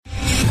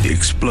The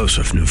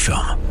explosive new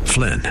film,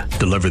 Flynn,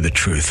 deliver the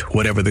truth,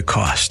 whatever the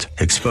cost,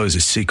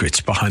 exposes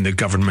secrets behind the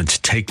government's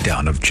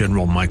takedown of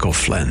General Michael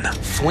Flynn.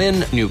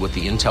 Flynn knew what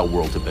the intel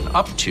world had been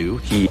up to.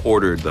 He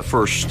ordered the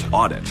first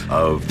audit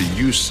of the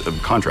use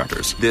of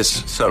contractors.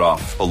 This set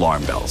off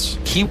alarm bells.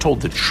 He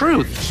told the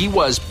truth. He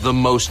was the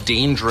most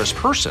dangerous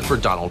person for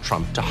Donald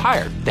Trump to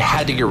hire. They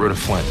had to get rid of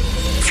Flynn.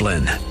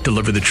 Flynn,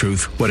 deliver the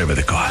truth, whatever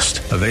the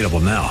cost. Available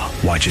now.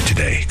 Watch it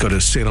today. Go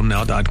to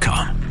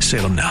salemnow.com.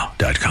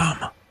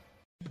 salemnow.com.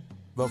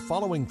 The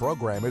following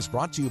program is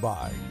brought to you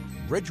by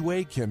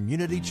Bridgeway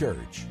Community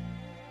Church.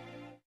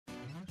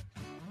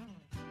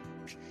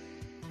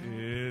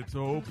 It's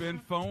Open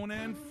Phone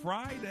In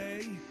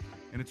Friday,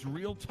 and it's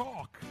Real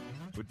Talk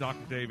with Dr.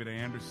 David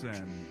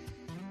Anderson.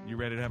 You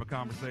ready to have a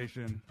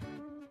conversation?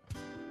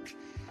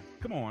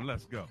 Come on,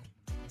 let's go.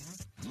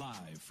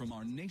 Live from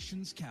our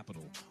nation's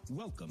capital,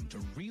 welcome to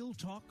Real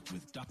Talk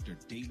with Dr.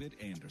 David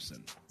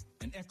Anderson.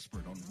 An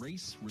expert on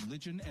race,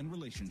 religion, and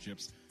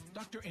relationships,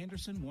 Dr.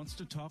 Anderson wants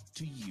to talk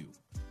to you.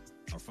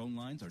 Our phone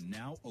lines are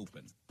now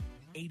open.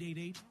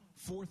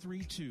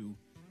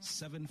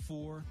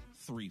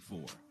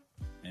 888-432-7434.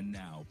 And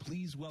now,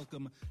 please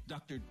welcome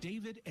Dr.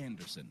 David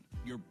Anderson,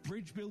 your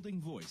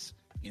bridge-building voice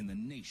in the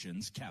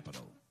nation's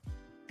capital.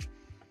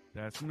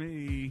 That's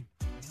me.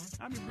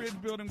 I'm your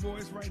bridge-building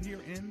voice right here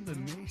in the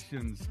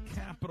nation's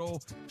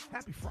capital.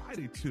 Happy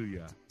Friday to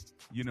you.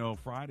 You know,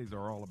 Fridays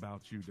are all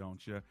about you,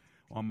 don't you?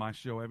 On my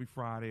show every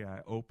Friday,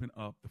 I open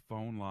up the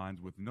phone lines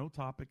with no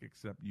topic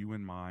except you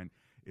in mind.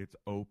 It's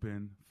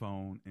Open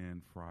Phone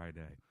In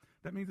Friday.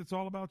 That means it's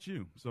all about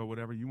you. So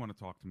whatever you want to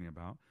talk to me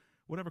about,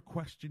 whatever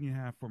question you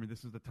have for me,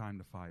 this is the time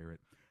to fire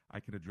it.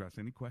 I can address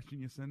any question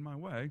you send my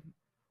way.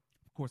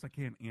 Of course, I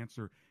can't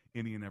answer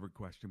any and every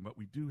question, but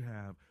we do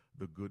have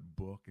the good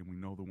book, and we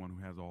know the one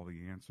who has all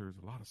the answers.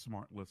 A lot of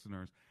smart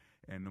listeners,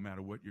 and no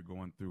matter what you're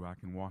going through, I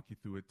can walk you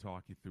through it,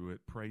 talk you through it,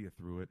 pray you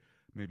through it.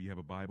 Maybe you have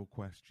a Bible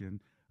question.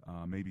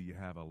 Maybe you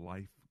have a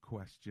life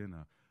question,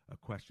 a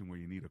question where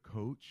you need a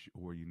coach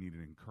or you need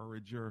an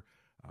encourager,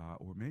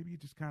 or maybe you're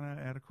just kind of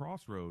at a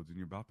crossroads and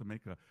you're about to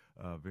make a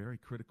very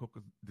critical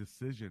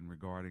decision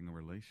regarding a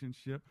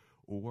relationship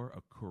or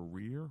a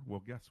career.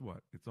 Well, guess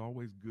what? It's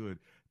always good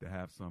to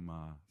have some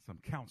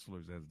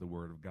counselors, as the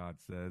Word of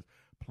God says.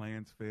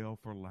 Plans fail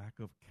for lack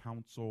of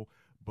counsel,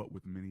 but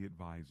with many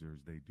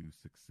advisors, they do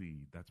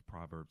succeed. That's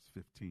Proverbs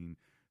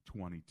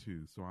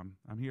 15:22. So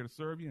I'm here to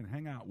serve you and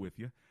hang out with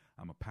you.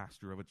 I'm a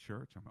pastor of a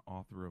church. I'm an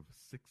author of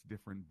 6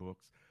 different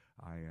books.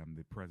 I am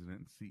the president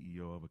and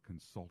CEO of a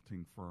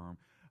consulting firm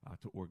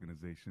to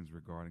organizations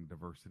regarding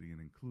diversity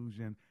and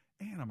inclusion,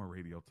 and I'm a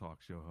radio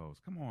talk show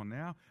host. Come on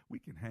now, we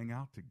can hang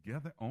out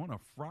together on a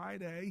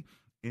Friday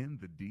in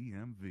the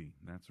DMV.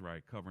 That's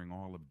right, covering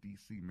all of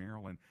D.C.,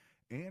 Maryland,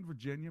 and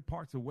Virginia,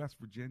 parts of West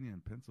Virginia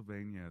and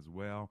Pennsylvania as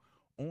well,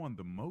 on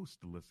the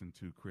most listened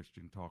to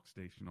Christian talk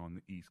station on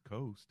the East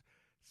Coast,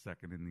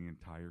 second in the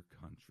entire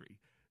country.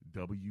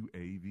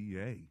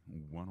 WAVA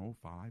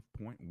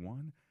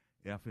 105.1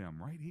 FM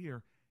right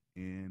here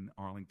in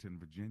Arlington,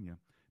 Virginia.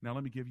 Now,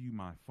 let me give you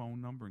my phone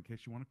number in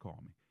case you want to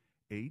call me.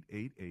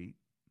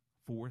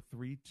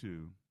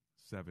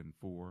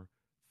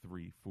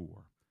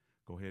 888-432-7434.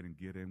 Go ahead and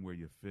get in where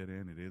you fit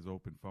in. It is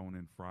Open Phone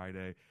In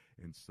Friday,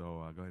 and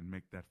so go ahead and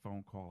make that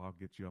phone call. I'll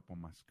get you up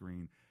on my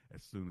screen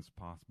as soon as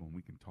possible, and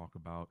we can talk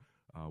about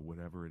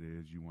whatever it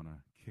is you want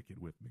to kick it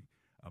with me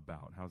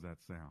about. How's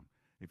that sound?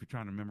 If you're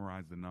trying to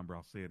memorize the number,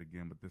 I'll say it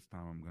again, but this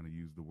time I'm going to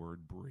use the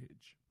word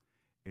bridge.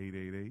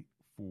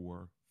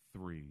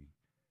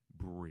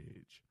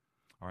 888-43-BRIDGE.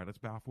 All right, let's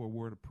bow for a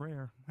word of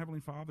prayer.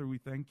 Heavenly Father, we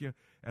thank you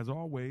as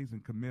always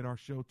and commit our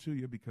show to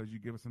you because you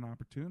give us an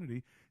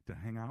opportunity to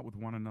hang out with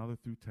one another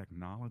through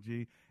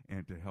technology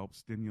and to help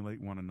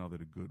stimulate one another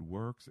to good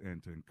works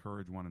and to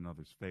encourage one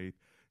another's faith.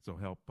 So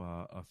help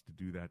us to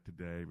do that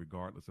today,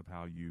 regardless of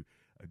how you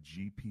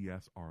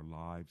GPS our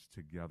lives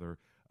together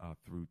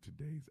through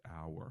today's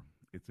hour.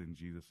 It's in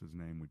Jesus'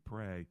 name we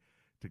pray.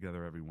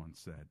 Together everyone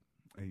said,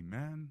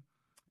 amen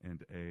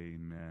and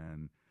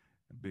amen.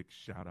 A big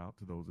shout out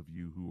to those of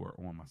you who are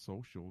on my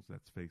socials.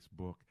 That's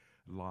Facebook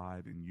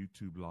Live and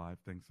YouTube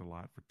Live. Thanks a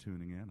lot for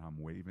tuning in. I'm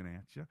waving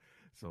at you.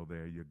 So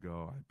there you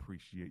go. I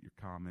appreciate your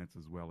comments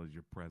as well as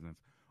your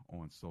presence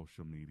on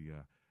social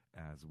media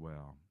as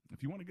well.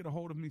 If you want to get a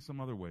hold of me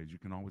some other ways, you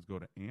can always go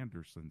to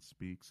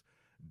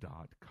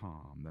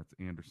AndersonSpeaks.com. That's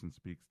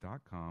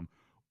AndersonSpeaks.com.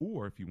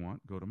 Or if you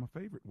want, go to my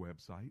favorite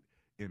website,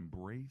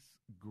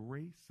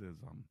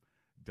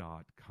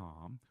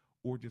 EmbraceGracism.com,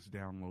 or just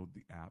download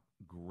the app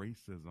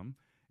Gracism,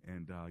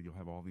 and you'll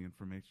have all the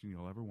information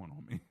you'll ever want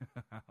on me.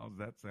 How's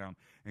that sound?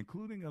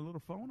 Including a little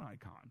phone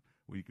icon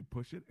where you can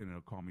push it, and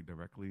it'll call me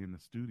directly in the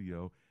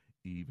studio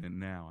even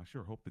now. I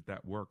sure hope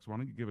that works. Why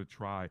don't you give it a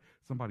try?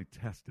 Somebody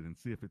test it and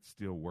see if it's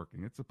still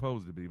working. It's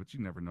supposed to be, but you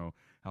never know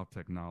how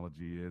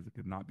technology is. It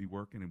could not be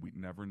working, and we'd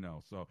never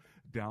know. So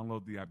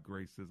download the app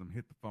Gracism,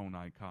 hit the phone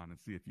icon, and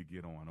see if you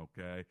get on,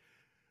 okay?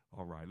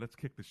 All right, let's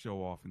kick the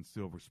show off in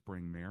Silver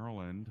Spring,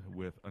 Maryland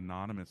with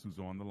Anonymous, who's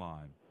on the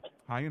line.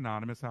 Hi,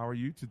 Anonymous. How are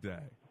you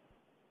today?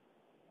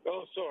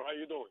 Oh, sir, how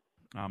you doing?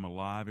 I'm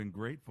alive and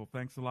grateful.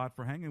 Thanks a lot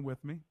for hanging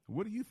with me.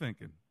 What are you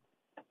thinking?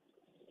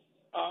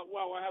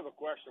 Well, I have a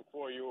question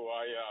for you.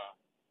 I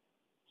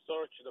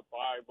searched the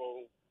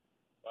Bible,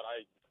 but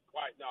I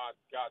quite not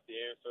got the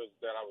answers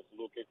that I was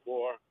looking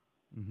for.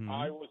 Mm-hmm.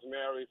 I was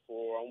married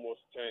for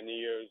almost 10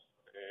 years,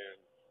 and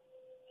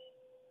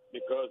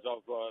because of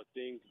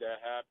things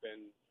that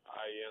happened,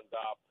 I ended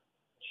up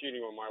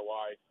cheating on my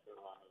wife,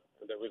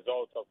 and the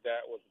result of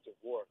that was a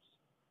divorce.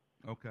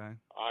 Okay.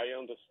 I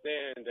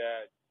understand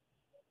that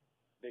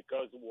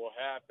because of what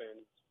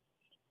happened,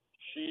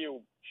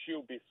 she'll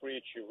be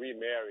free to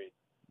remarry.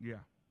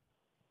 Yeah.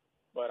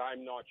 But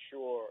I'm not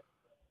sure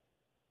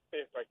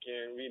if I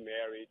can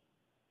remarry,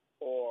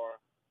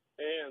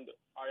 and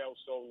I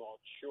also not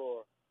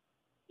sure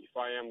if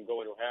I am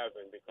going to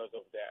heaven because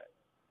of that.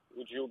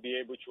 Would you be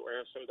able to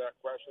answer that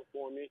question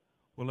for me?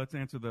 Well, let's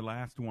answer the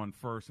last one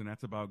first, and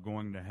that's about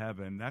going to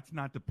heaven. That's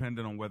not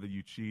dependent on whether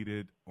you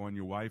cheated on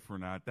your wife or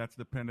not. That's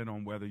dependent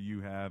on whether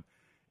you have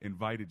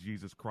invited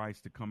Jesus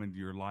Christ to come into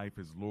your life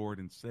as Lord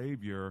and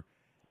Savior,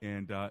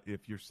 and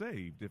if you're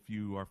saved, if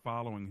you are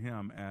following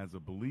him as a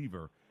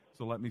believer.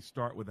 So let me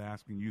start with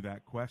asking you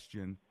that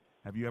question.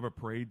 Have you ever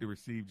prayed to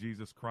receive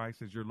Jesus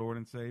Christ as your Lord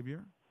and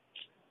Savior?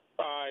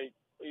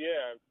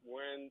 Yeah.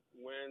 When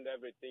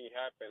everything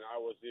happened, I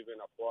was even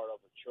a part of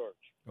a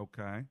church.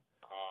 Okay.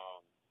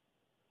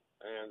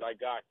 And I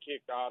got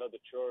kicked out of the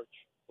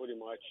church, pretty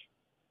much.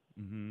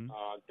 Mm-hmm.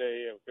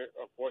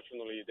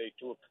 Unfortunately, they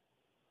took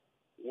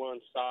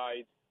one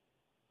side.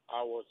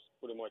 I was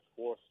pretty much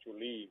forced to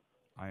leave.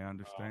 I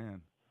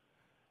understand.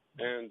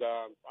 And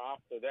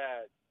after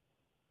that,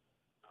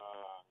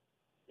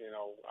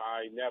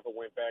 I never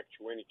went back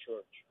to any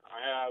church.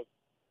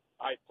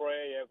 I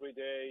pray every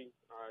day.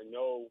 I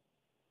know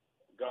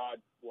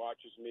God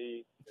watches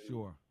me.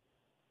 Sure.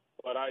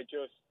 But I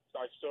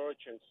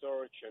search and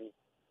search, and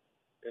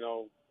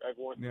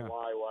every once in a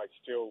while I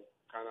still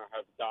kind of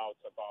have doubts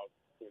about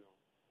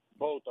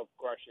both of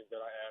questions that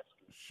I ask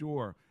you.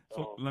 Sure.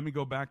 So let me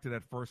go back to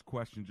that first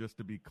question just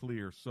to be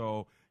clear.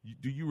 So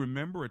do you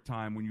remember a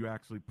time when you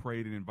actually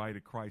prayed and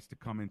invited Christ to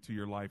come into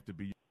your life to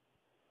be?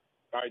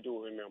 I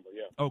do remember,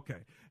 yes.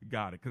 Okay,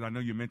 got it. Because I know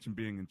you mentioned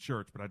being in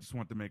church, but I just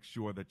want to make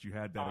sure that you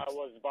had that. I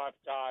was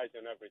baptized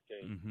and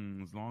everything.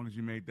 Mm-hmm. As long as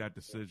you made that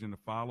decision to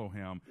follow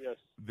him,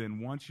 yes. Then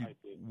once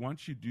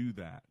you do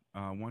that,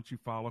 once you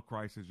follow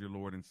Christ as your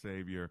Lord and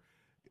Savior,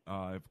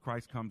 if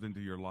Christ comes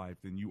into your life,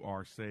 then you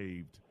are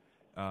saved.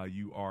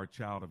 You are a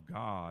child of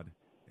God,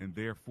 and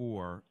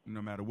therefore,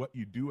 no matter what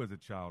you do as a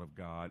child of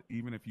God,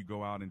 even if you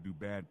go out and do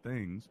bad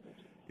things,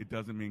 it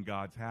doesn't mean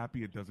God's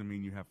happy. It doesn't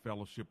mean you have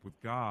fellowship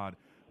with God,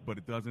 but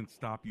it doesn't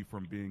stop you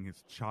from being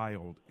his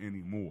child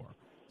anymore.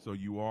 So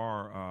you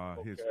are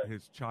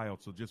his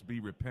child. So just be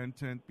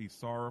repentant, be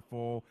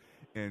sorrowful,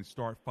 and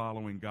start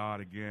following God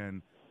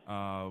again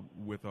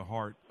with a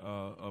heart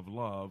of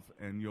love,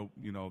 and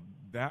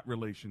that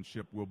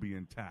relationship will be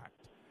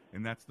intact.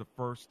 And that's the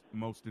first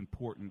most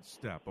important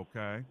step,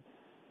 okay?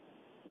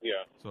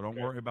 Yeah. So don't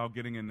worry about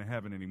getting into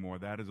heaven anymore.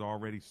 That is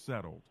already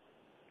settled.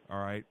 All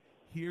right?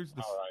 Here's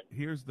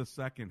the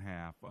second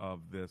half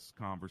of this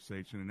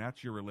conversation, and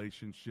that's your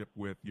relationship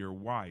with your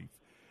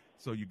wife.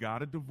 So you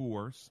got a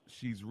divorce.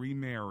 She's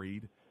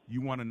remarried.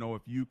 You want to know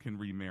if you can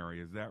remarry.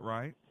 Is that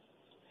right?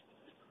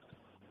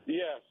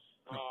 Yes,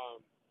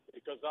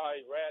 because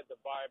I read the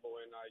Bible,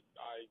 and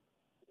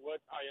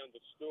what I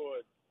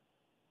understood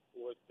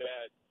was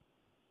that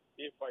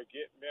if I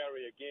get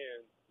married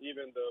again,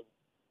 even the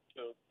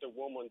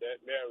woman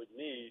that married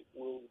me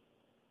will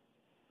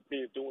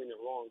be doing the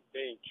wrong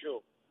thing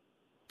too.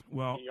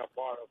 Well, being a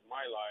part of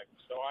my life.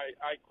 So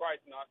I quite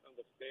not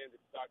understand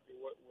exactly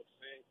what was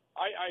saying.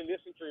 I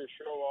listen to your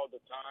show all the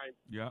time.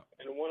 Yeah.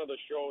 And one of the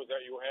shows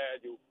that you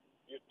had, you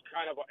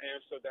kind of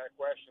answered that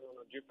question in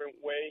a different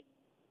way.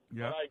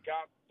 Yeah. But I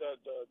got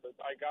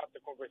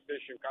the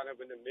conversation kind of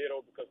in the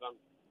middle because I'm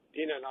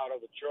in and out of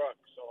the truck,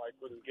 so I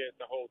couldn't get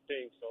the whole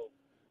thing. So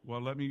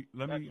well, let me.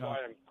 That's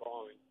why I'm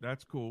calling.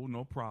 That's cool,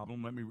 no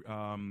problem. Let me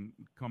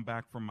come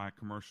back from my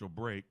commercial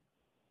break,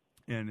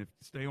 and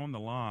stay on the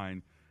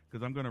line,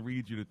 because I'm going to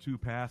read you the two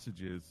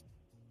passages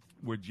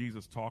where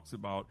Jesus talks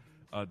about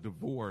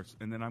divorce,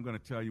 and then I'm going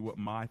to tell you what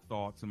my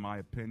thoughts and my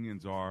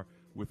opinions are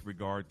with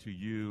regard to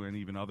you and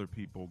even other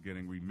people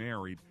getting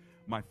remarried.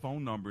 My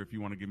phone number, if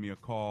you want to give me a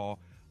call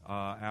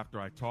after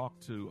I talk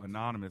to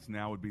Anonymous,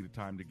 now would be the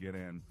time to get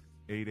in.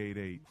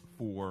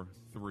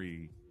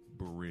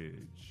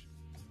 888-43-BRIDGE.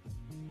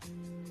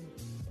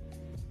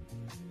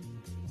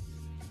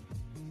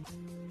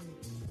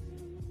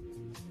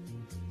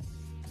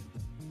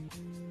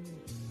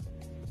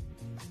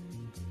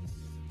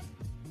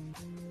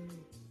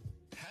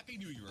 Happy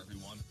New Year,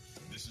 everyone.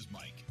 This is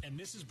Mike. And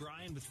this is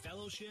Brian with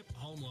Fellowship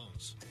Home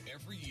Loans.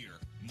 Every year,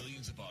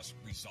 millions of us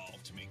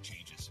resolve to make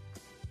changes.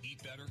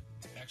 Eat better,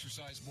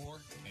 exercise more,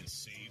 and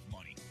save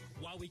money.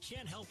 While we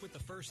can't help with the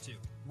first two,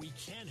 we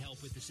can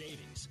help with the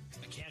savings.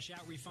 A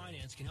cash-out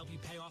refinance can help you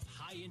pay off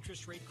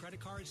high-interest rate credit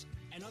cards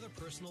and other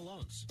personal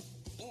loans.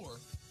 Or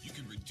You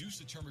can reduce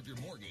the term of your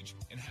mortgage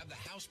and have the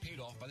house paid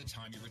off by the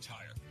time you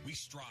retire. We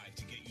strive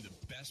to get you the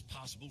best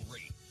possible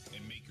rate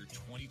and make your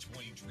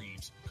 2020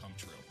 dreams come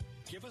true.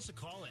 Give us a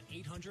call at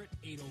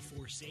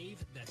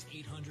 800-804-SAVE. That's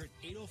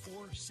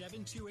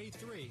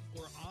 800-804-7283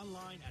 or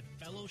online at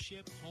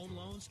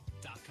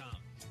fellowshiphomeloans.com.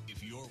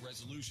 If your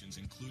resolutions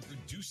include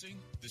reducing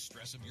the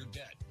stress of your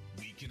debt,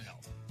 we can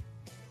help.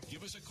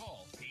 Give us a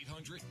call,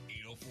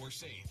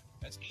 800-804-SAVE.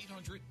 That's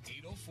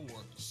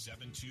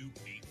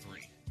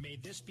 800-804-7283. May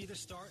this be the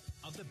start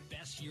of the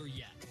best year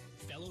yet.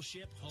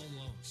 Fellowship Home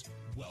Loans.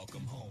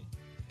 Welcome home.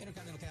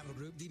 Intercontinental Capital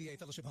Group, DBA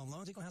Fellowship Home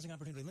Loans, Equal Housing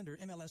Opportunity Lender,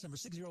 MLS number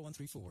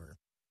 60134.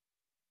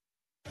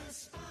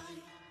 Best Buy,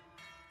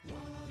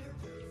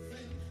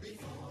 waterproofing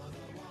before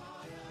the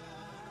water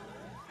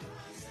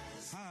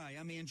rises. Hi,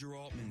 I'm Andrew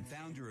Altman,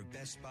 founder of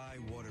Best Buy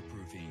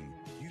Waterproofing.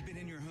 You've been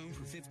in your home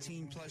for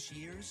 15 plus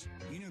years.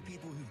 You know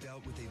people who've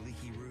dealt with a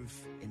leaky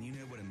roof, and you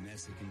know what a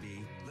mess it can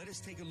be. Let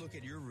us take a look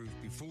at your roof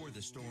before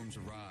the storms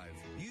arrive.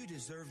 You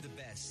deserve the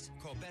best.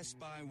 Call Best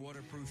Buy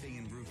Waterproofing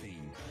and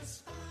Roofing.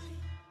 Best Buy,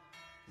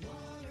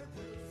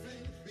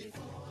 waterproofing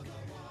before the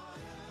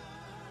water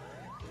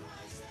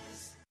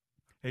rises.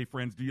 Hey,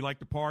 friends, do you like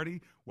to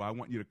party? Well, I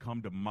want you to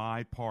come to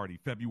my party,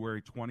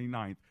 February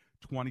 29th,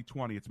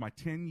 2020. It's my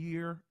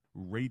 10-year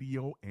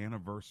radio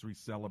anniversary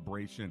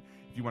celebration.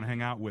 If you want to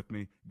hang out with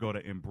me, go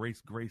to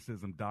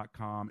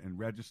embracegracism.com and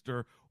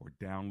register, or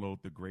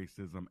download the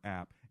Gracism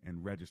app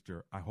and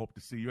register. I hope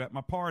to see you at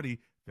my party,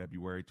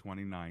 February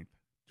 29th,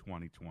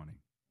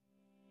 2020.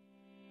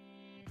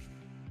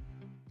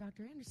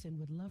 Dr. Anderson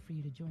would love for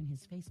you to join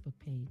his Facebook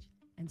page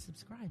and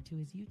subscribe to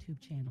his YouTube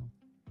channel.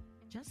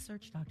 Just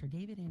search Dr.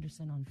 David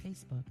Anderson on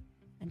Facebook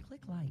and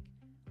click like,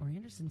 or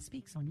Anderson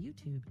Speaks on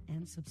YouTube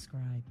and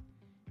subscribe.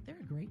 They're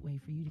a great way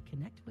for you to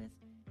connect with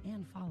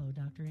and follow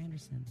Dr.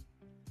 Anderson.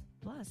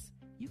 Plus,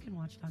 you can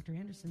watch Dr.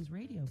 Anderson's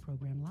radio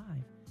program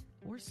live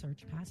or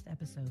search past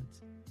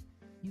episodes.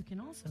 You can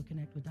also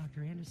connect with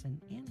Dr.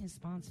 Anderson and his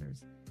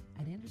sponsors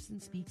at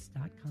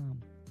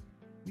AndersonSpeaks.com.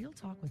 Real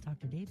Talk with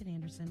Dr. David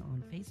Anderson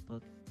on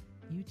Facebook,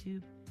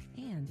 YouTube,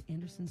 and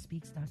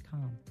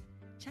AndersonSpeaks.com.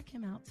 Check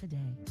him out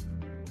today.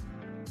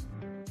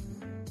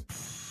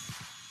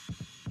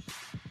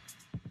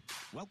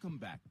 Welcome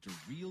back to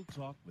Real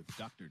Talk with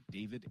Dr.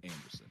 David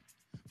Anderson.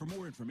 For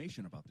more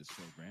information about this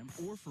program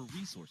or for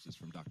resources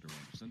from Dr.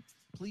 Anderson,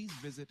 please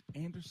visit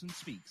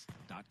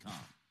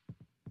AndersonSpeaks.com.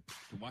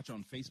 To watch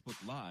on Facebook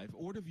Live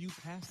or to view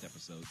past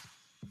episodes,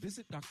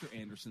 visit Dr.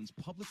 Anderson's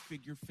public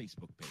figure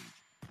Facebook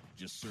page.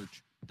 Just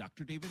search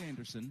Dr. David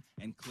Anderson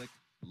and click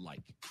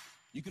like.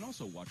 You can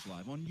also watch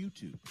live on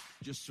YouTube.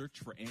 Just search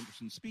for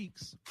Anderson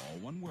Speaks, all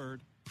one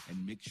word,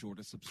 and make sure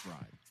to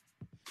subscribe.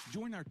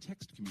 Join our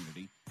text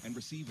community and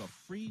receive a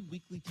free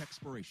weekly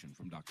textpiration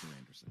from Dr.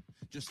 Anderson.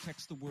 Just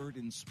text the word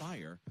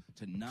INSPIRE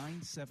to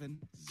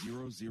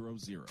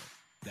 97000.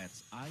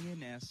 That's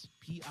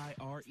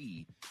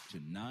INSPIRE to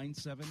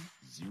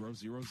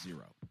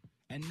 97000.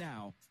 And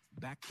now,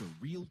 back to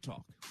Real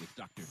Talk with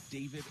Dr.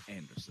 David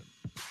Anderson.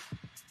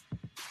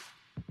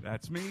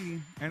 That's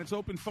me, and it's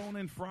Open Phone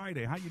In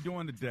Friday. How you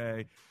doing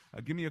today?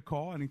 Give me a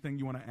call. Anything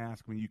you want to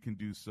ask me, you can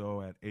do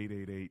so at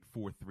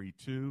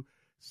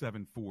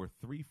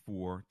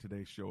 888-432-7434.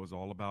 Today's show is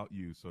all about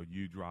you, so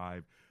you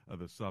drive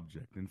the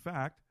subject. In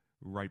fact,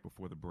 right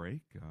before the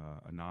break,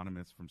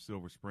 Anonymous from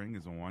Silver Spring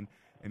is on,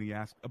 and he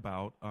asked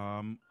about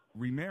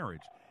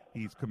remarriage.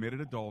 He's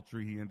committed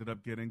adultery. He ended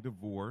up getting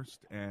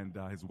divorced, and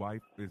his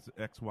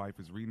ex-wife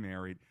is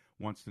remarried,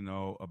 wants to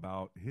know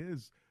about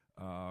his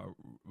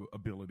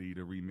ability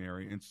to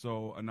remarry. And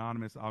so,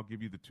 Anonymous, I'll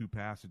give you the two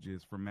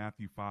passages from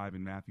Matthew 5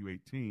 and Matthew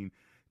 18.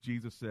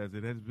 Jesus says,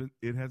 it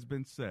has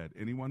been said,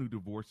 anyone who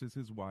divorces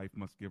his wife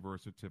must give her a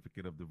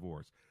certificate of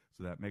divorce.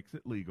 So that makes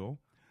it legal.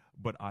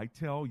 But I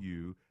tell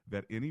you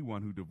that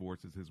anyone who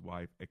divorces his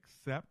wife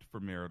except for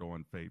marital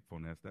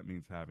unfaithfulness, that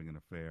means having an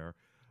affair,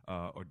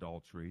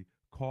 adultery,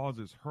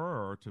 causes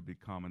her to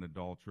become an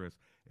adulteress,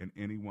 and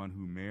anyone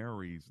who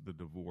marries the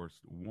divorced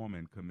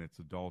woman commits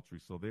adultery.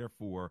 So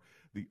therefore,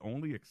 the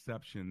only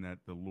exception that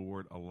the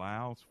Lord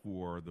allows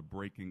for the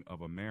breaking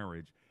of a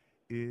marriage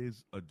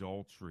is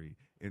adultery.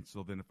 And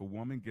so then if a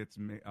woman gets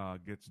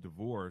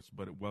divorced,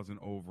 but it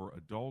wasn't over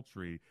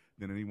adultery,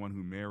 then anyone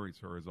who marries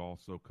her is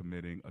also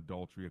committing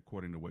adultery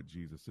according to what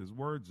Jesus'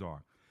 words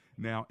are.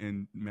 Now,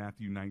 in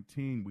Matthew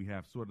 19, we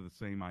have sort of the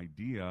same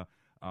idea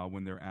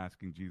when they're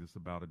asking Jesus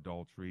about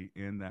adultery.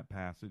 In that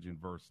passage in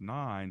verse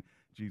 9,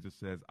 Jesus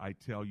says, I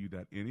tell you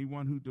that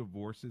anyone who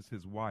divorces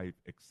his wife,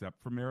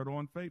 except for marital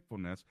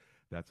unfaithfulness,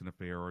 that's an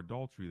affair or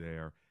adultery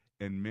there,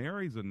 and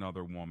marries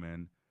another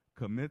woman,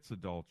 commits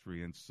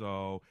adultery. And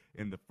so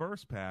in the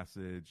first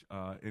passage,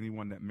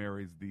 anyone that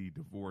marries the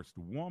divorced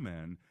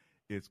woman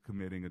is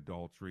committing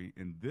adultery.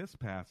 In this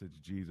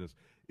passage, Jesus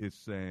is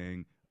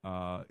saying,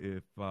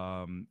 if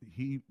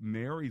he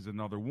marries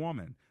another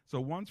woman. So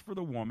one's for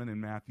the woman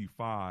in Matthew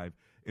 5.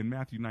 In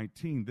Matthew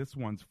 19, this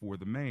one's for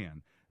the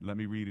man. Let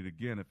me read it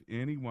again. If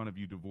any one of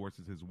you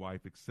divorces his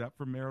wife except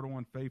for marital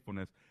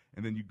unfaithfulness,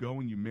 and then you go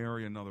and you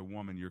marry another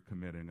woman, you're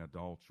committing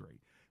adultery.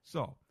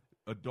 So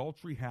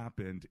adultery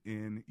happened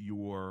in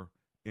your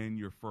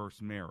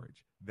first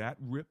marriage. That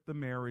ripped the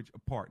marriage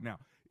apart. Now,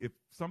 if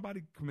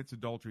somebody commits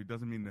adultery, it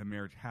doesn't mean the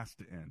marriage has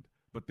to end,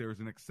 but there's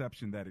an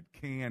exception that it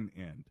can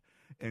end.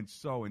 And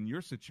so in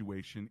your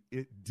situation,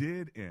 it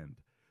did end.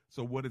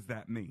 So what does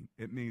that mean?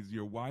 It means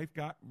your wife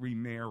got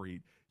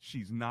remarried.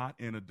 She's not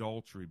in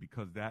adultery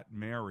because that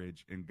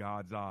marriage in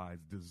God's eyes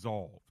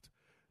dissolved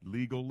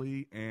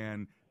legally,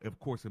 and of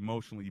course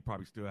emotionally you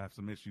probably still have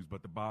some issues,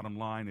 but the bottom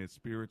line is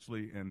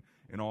spiritually and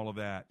all of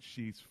that,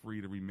 she's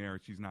free to remarry.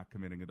 She's not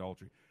committing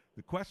adultery.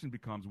 The question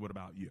becomes, what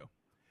about you?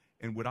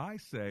 And what I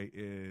say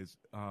is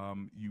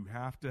you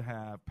have to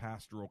have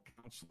pastoral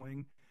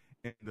counseling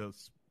and the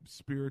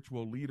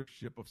spiritual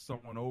leadership of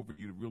someone over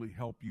you to really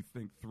help you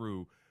think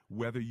through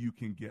whether you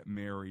can get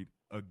married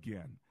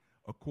again.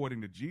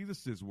 According to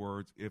Jesus'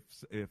 words,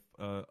 if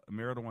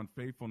marital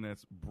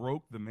unfaithfulness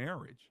broke the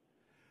marriage,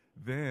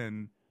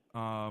 then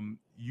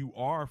you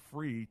are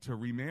free to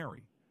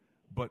remarry.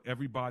 But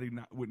everybody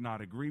would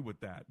not agree with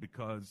that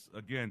because,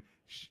 again,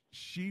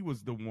 she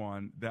was the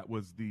one that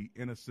was the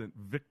innocent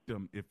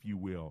victim, if you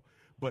will.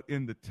 But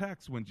in the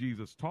text, when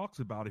Jesus talks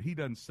about it, he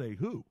doesn't say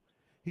who.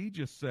 He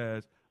just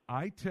says,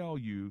 I tell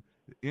you,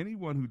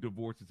 anyone who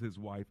divorces his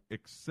wife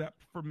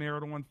except for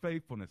marital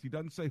unfaithfulness, he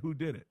doesn't say who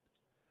did it,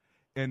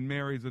 and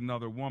marries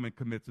another woman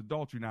commits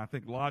adultery. Now, I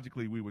think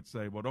logically we would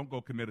say, well, don't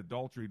go commit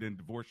adultery, then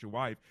divorce your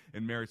wife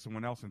and marry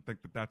someone else and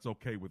think that that's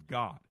okay with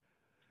God.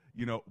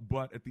 You know,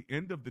 but at the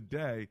end of the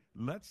day,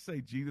 let's say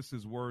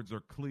Jesus' words are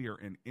clear,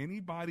 and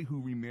anybody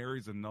who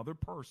remarries another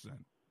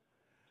person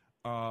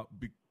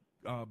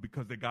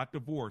because they got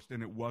divorced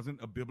and it wasn't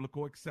a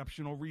biblical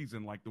exceptional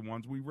reason like the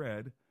ones we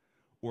read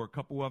or a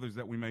couple others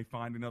that we may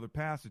find in other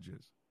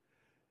passages,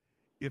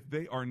 if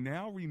they are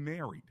now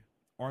remarried,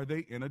 are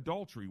they in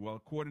adultery? Well,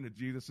 according to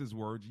Jesus'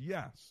 words,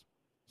 yes.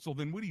 So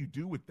then what do you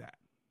do with that?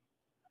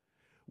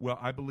 Well,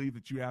 I believe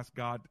that you ask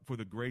God for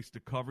the grace to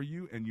cover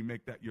you and you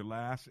make that your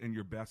last and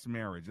your best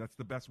marriage. That's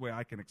the best way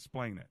I can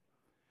explain it.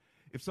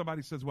 If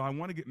somebody says, well, I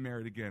want to get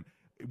married again,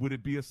 would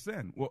it be a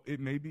sin? Well,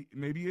 maybe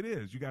it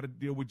is. You got to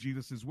deal with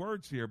Jesus'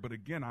 words here. But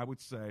again, I would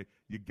say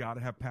you got to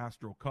have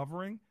pastoral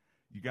covering.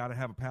 You got to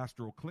have a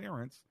pastoral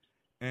clearance.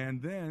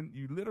 And then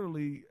you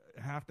literally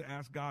have to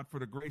ask God for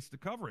the grace to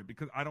cover it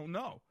because I don't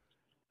know.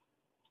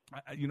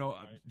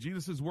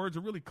 Jesus' words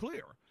are really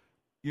clear.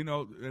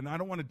 And I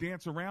don't want to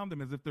dance around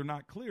them as if they're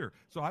not clear.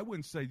 So I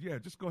wouldn't say, yeah,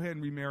 just go ahead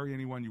and remarry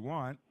anyone you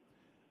want.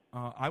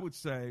 I would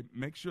say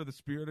make sure the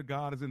Spirit of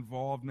God is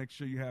involved. Make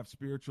sure you have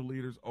spiritual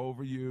leaders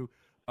over you.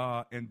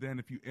 And then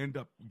if you end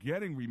up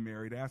getting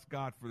remarried, ask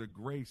God for the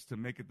grace to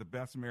make it the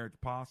best marriage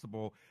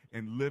possible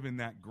and live in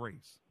that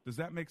grace. Does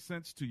that make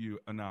sense to you,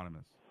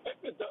 Anonymous?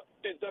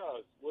 It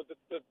does. Well,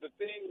 the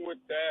thing with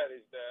that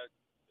is that,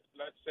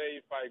 let's say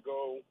if I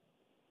go,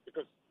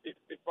 because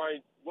if I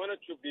wanted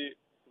to be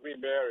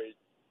remarried,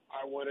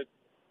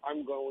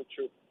 I'm going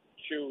to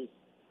choose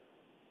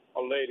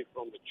a lady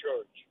from the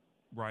church.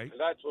 Right.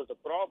 And that's what the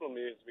problem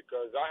is,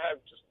 because I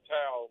have to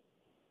tell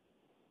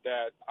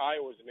that I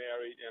was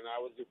married and I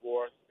was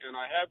divorced, and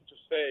I have to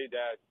say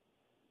that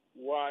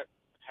what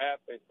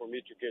happened for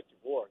me to get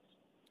divorced.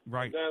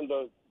 Right. And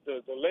then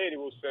the lady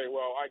will say,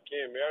 well, I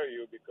can't marry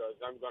you because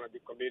I'm going to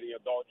be committing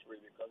adultery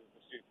because of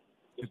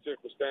the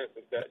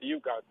circumstances that you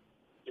got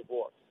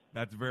divorced.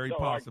 That's very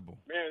possible.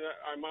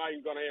 Am I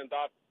going to end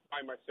up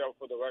by myself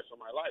for the rest of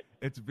my life?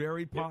 It's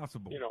very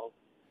possible.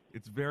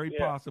 It's very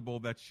possible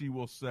that she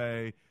will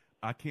say,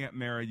 I can't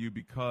marry you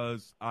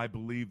because I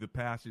believe the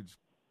passage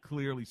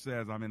clearly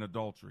says I'm in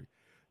adultery.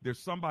 There's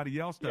somebody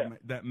else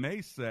that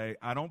may say,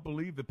 I don't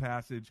believe the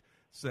passage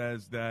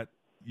says that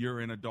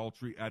you're in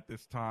adultery at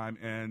this time,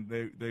 and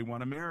they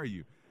want to marry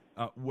you.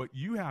 What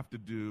you have to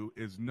do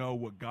is know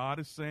what God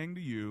is saying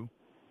to you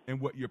and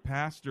what your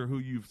pastor who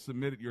you've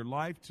submitted your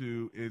life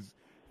to is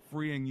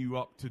freeing you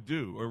up to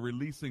do or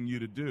releasing you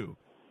to do.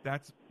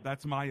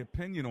 That's my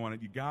opinion on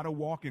it. You got to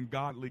walk in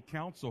godly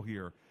counsel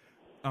here.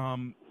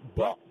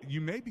 But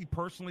you may be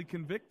personally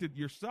convicted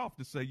yourself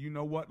to say, you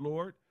know what,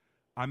 Lord,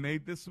 I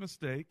made this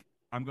mistake.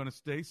 I'm going to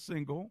stay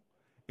single.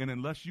 And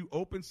unless you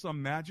open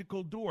some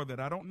magical door that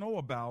I don't know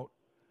about,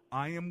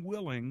 I am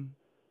willing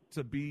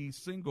to be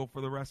single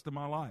for the rest of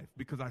my life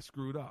because I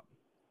screwed up.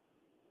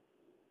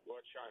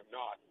 Which I'm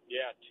not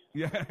yet.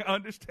 Yeah, I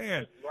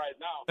understand. Right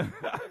now.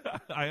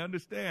 I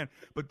understand.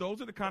 But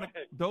those are the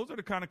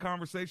kind of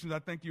conversations I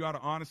think you ought to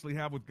honestly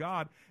have with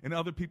God and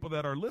other people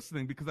that are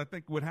listening, because I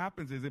think what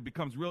happens is it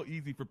becomes real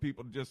easy for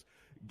people to just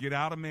get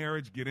out of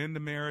marriage, get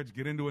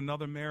into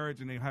another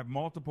marriage, and they have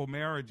multiple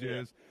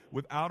marriages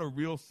without a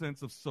real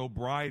sense of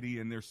sobriety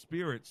in their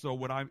spirit. So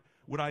what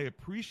I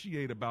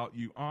appreciate about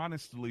you,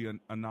 honestly,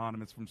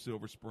 Anonymous from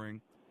Silver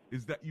Spring,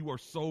 is that you are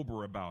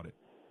sober about it.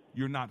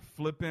 You're not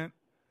flippant.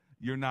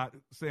 You're not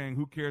saying,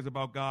 who cares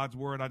about God's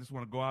word? I just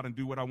want to go out and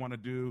do what I want to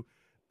do.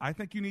 I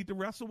think you need to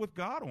wrestle with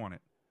God on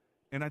it.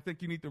 And I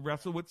think you need to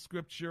wrestle with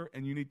Scripture,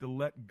 and you need to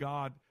let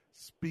God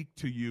speak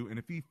to you. And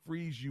if he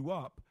frees you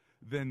up,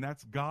 then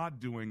that's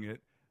God doing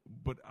it.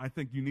 But I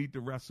think you need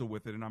to wrestle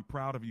with it, and I'm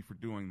proud of you for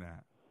doing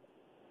that.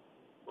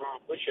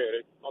 Well, Appreciate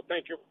it. Well,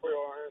 thank you for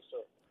your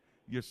answer.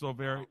 You're so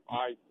very.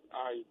 I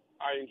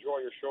enjoy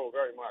your show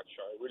very much.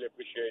 I really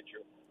appreciate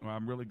you. Well,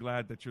 I'm really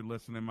glad that you're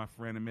listening, my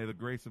friend, and may the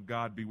grace of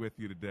God be with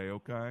you today,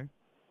 okay?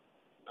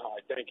 All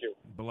right, thank you.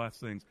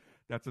 Blessings.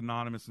 That's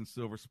Anonymous in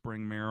Silver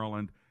Spring,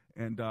 Maryland.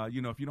 And,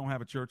 if you don't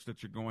have a church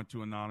that you're going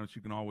to, Anonymous,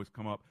 you can always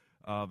come up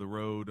the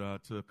road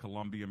to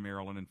Columbia,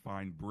 Maryland, and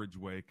find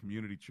Bridgeway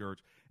Community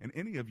Church. And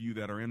any of you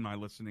that are in my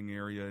listening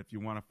area, if you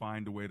want to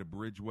find a way to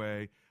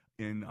Bridgeway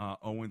in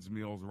Owens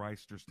Mills,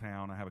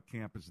 Reisterstown, I have a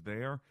campus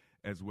there,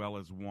 as well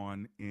as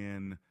one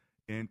in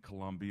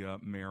Columbia,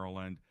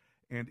 Maryland.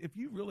 And if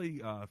you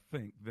really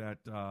think that,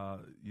 a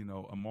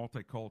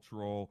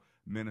multicultural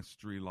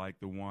ministry like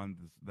the one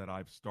that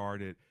I've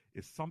started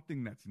is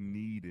something that's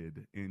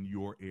needed in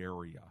your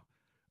area,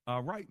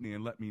 write me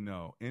and let me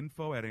know.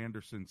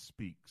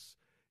 info@AndersonSpeaks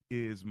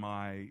is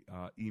my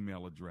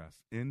email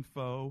address,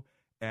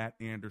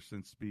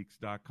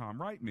 info@AndersonSpeaks.com.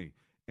 Write me.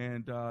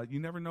 And you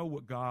never know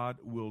what God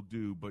will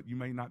do, but you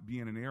may not be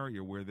in an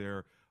area where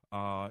there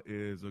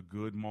is a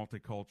good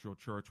multicultural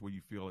church where you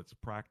feel it's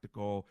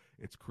practical,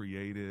 it's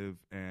creative,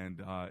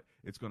 and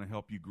it's going to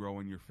help you grow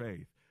in your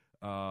faith.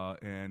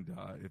 And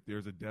if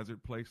there's a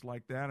desert place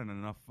like that and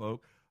enough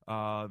folk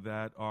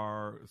that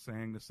are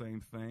saying the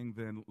same thing,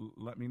 then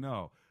let me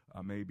know.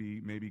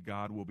 Maybe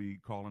God will be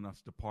calling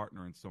us to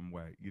partner in some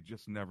way. You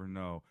just never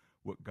know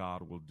what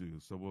God will do.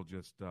 So we'll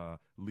just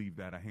leave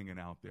that hanging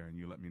out there, and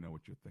you let me know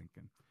what you're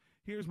thinking.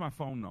 Here's my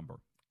phone number,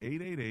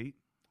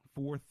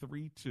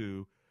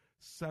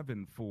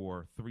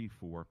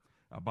 888-432-7434.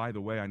 By the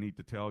way, I need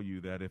to tell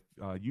you that if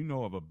you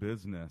know of a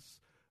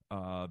business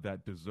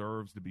that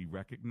deserves to be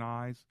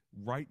recognized,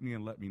 write me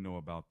and let me know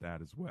about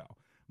that as well.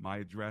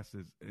 My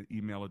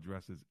email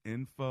address is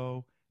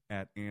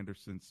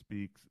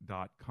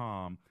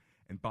info@AndersonSpeaks.com.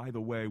 And by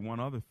the way,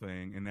 one other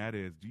thing, and that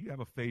is, do you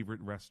have a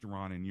favorite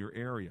restaurant in your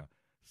area?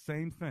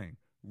 Same thing.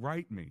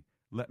 Write me.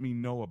 Let me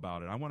know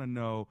about it. I want to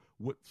know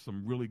what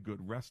some really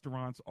good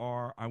restaurants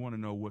are. I want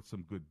to know what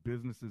some good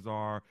businesses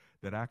are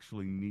that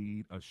actually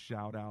need a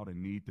shout out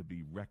and need to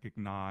be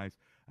recognized.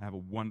 I have a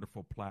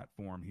wonderful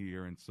platform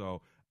here, and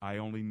so I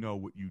only know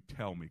what you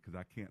tell me because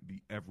I can't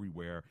be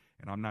everywhere,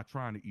 and I'm not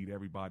trying to eat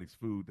everybody's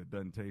food that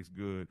doesn't taste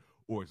good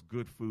or it's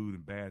good food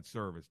and bad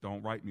service.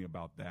 Don't write me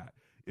about that.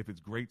 If it's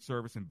great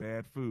service and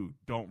bad food,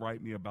 don't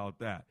write me about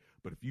that.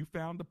 But if you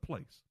found a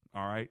place,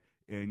 all right,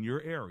 in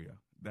your area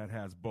that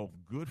has both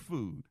good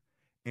food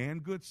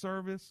and good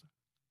service,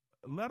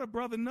 let a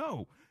brother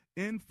know.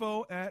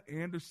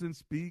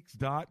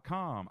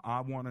 info@AndersonSpeaks.com.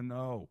 I want to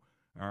know.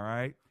 All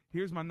right.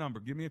 Here's my number.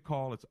 Give me a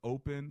call. It's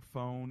open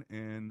phone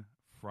in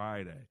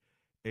Friday.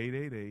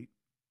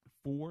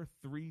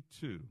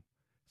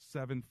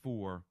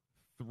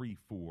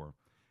 888-432-7434.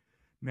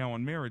 Now,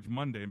 on Marriage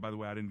Monday, and by the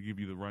way, I didn't give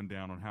you the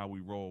rundown on how we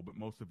roll, but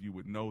most of you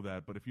would know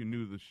that. But if you're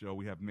new to the show,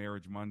 we have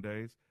Marriage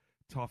Mondays,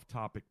 Tough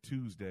Topic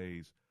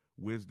Tuesdays,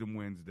 Wisdom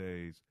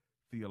Wednesdays,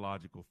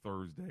 Theological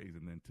Thursdays,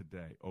 and then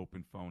today,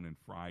 Open Phone and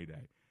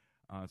Friday.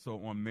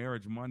 So on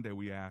Marriage Monday,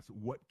 we ask,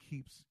 what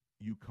keeps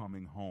you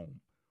coming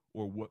home?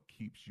 Or what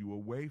keeps you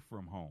away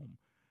from home?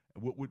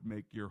 What would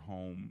make your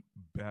home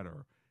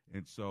better?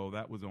 And so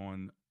that was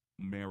on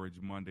Marriage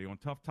Monday. On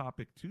Tough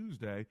Topic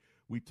Tuesday,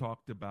 we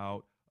talked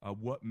about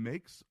what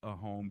makes a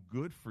home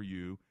good for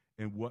you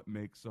and what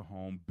makes a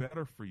home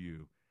better for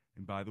you.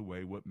 And by the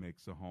way, what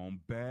makes a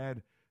home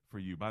bad for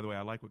you. By the way,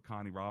 I like what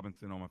Connie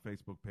Robinson on my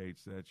Facebook page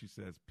said. She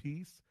says,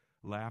 peace,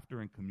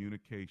 laughter, and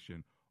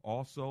communication.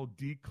 Also,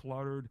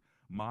 decluttered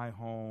my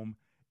home,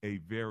 a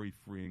very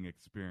freeing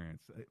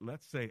experience.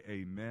 Let's say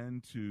amen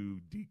to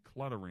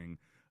decluttering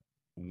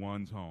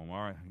one's home.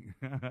 All right.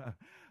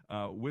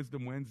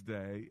 Wisdom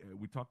Wednesday,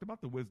 we talked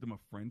about the wisdom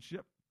of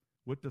friendship.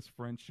 What does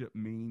friendship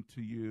mean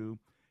to you?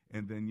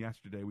 And then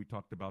yesterday we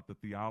talked about the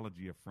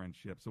theology of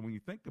friendship. So when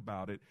you think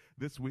about it,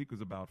 this week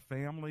was about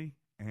family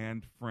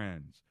and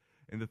friends.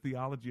 And the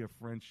theology of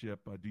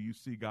friendship, do you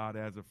see God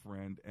as a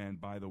friend? And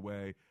by the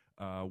way,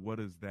 what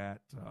does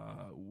that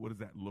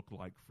look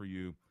like for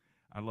you?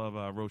 I love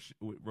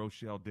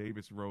Rochelle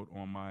Davis wrote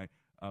on my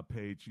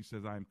page. She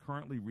says, I am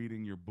currently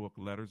reading your book,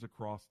 Letters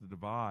Across the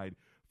Divide,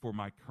 for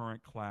my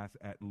current class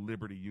at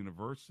Liberty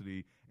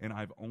University, and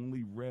I've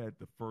only read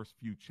the first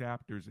few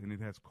chapters, and it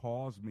has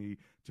caused me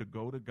to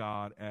go to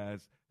God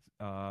as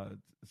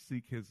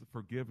seek his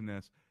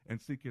forgiveness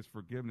and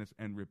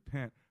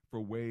repent for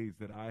ways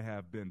that I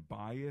have been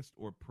biased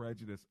or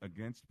prejudiced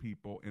against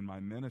people in my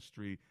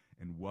ministry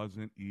and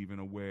wasn't even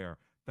aware.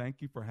 Thank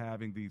you for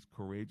having these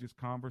courageous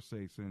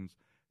conversations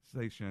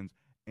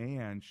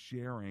and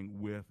sharing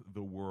with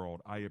the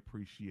world. I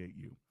appreciate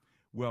you.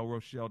 Well,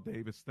 Rochelle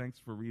Davis, thanks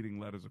for reading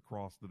Letters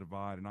Across the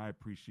Divide, and I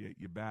appreciate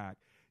you back.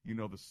 You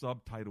know, the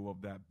subtitle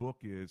of that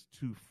book is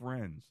Two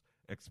Friends,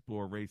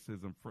 Explore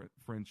Racism,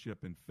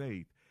 Friendship, and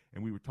Faith.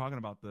 And we were talking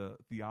about the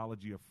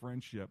theology of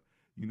friendship.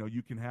 You know,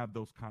 you can have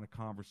those kind of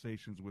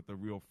conversations with a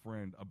real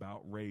friend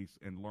about race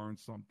and learn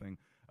something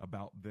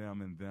about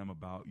them and them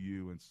about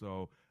you. And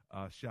so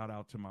shout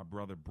out to my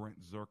brother Brent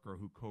Zerker,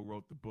 who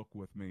co-wrote the book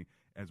with me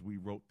as we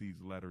wrote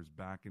these letters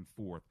back and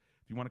forth.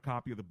 If you want a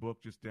copy of the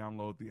book, just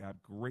download the app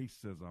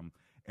Gracism,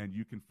 and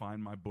you can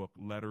find my book,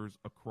 Letters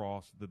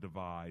Across the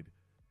Divide.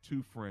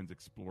 Two friends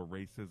explore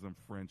racism,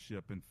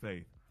 friendship, and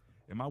faith.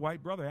 And my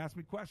white brother asked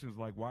me questions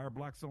like, why are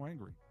blacks so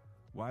angry?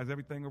 Why is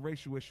everything a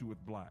racial issue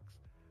with blacks?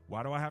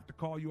 Why do I have to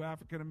call you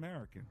African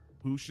American?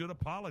 Who should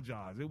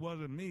apologize? It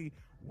wasn't me.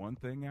 One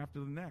thing after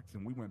the next.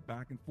 And we went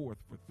back and forth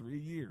for 3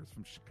 years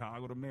from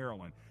Chicago to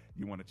Maryland.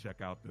 You want to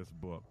check out this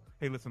book.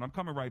 Hey, listen, I'm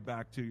coming right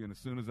back to you. And as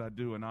soon as I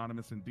do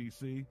Anonymous in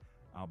D.C.,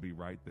 I'll be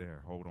right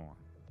there. Hold on.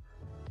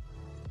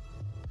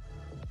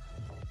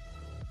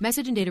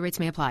 Message and data rates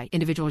may apply.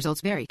 Individual results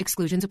vary.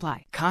 Exclusions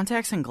apply.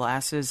 Contacts and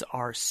glasses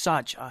are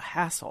such a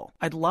hassle.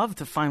 I'd love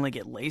to finally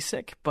get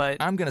LASIK, but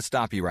I'm going to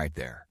stop you right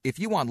there. If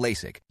you want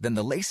LASIK, then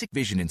the LASIK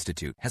Vision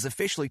Institute has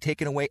officially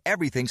taken away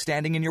everything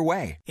standing in your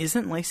way.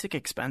 Isn't LASIK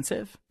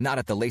expensive? Not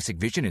at the LASIK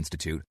Vision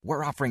Institute.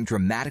 We're offering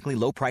dramatically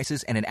low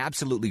prices and an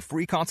absolutely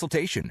free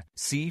consultation.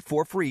 See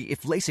for free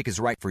if LASIK is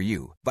right for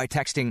you by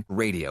texting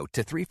RADIO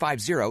to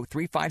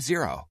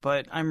 350-350.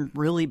 But I'm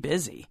really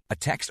busy. A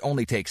text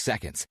only takes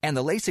seconds, and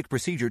the LASIK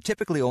procedure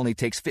typically only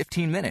takes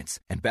 15 minutes.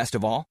 And best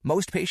of all,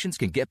 most patients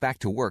can get back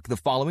to work the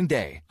following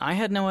day. I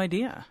had no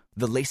idea.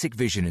 The LASIK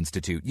Vision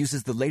Institute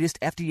uses the latest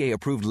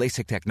FDA-approved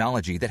LASIK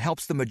technology that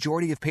helps the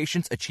majority of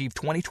patients achieve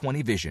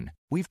 20/20 vision.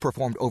 We've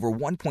performed over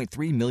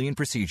 1.3 million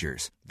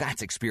procedures.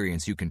 That's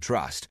experience you can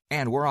trust.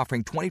 And we're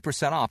offering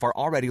 20% off our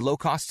already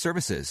low-cost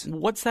services.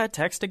 What's that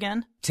text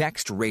again?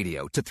 Text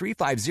RADIO to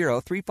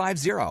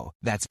 350-350.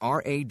 That's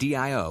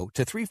RADIO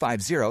to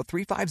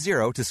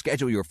 350-350 to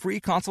schedule your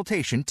free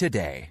consultation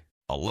today.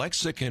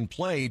 Alexa can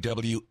play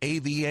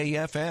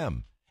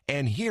WAVA-FM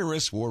and hear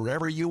us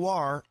wherever you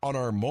are on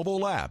our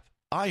mobile app,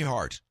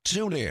 iHeart,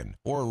 TuneIn,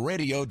 or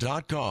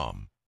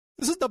radio.com.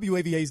 This is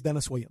WAVA's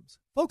Dennis Williams.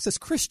 Folks, as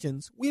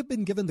Christians, we have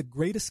been given the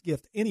greatest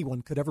gift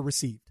anyone could ever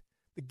receive,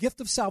 the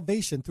gift of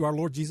salvation through our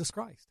Lord Jesus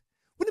Christ.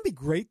 Wouldn't it be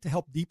great to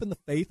help deepen the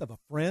faith of a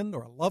friend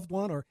or a loved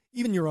one or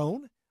even your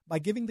own by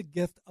giving the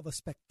gift of a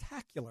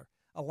spectacular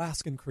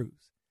Alaskan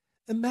cruise?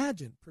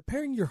 Imagine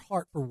preparing your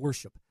heart for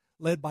worship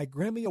led by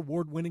Grammy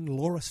Award-winning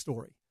Laura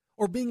Story,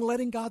 or being led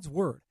in God's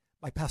Word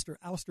by Pastor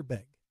Alistair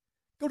Begg.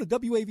 Go to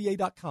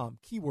WAVA.com,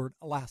 keyword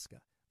Alaska.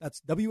 That's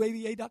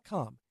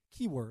WAVA.com,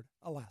 keyword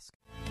Alaska.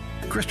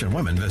 Christian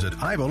women visit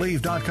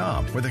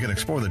IBelieve.com, where they can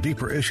explore the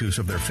deeper issues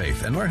of their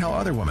faith and learn how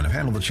other women have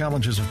handled the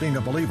challenges of being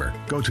a believer.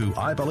 Go to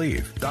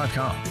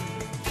IBelieve.com.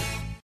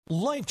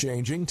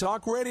 Life-changing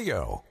talk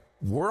radio.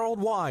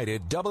 Worldwide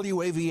at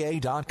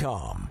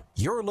WAVA.com.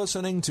 You're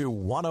listening to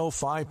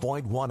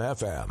 105.1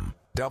 FM.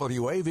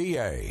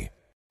 WAVA.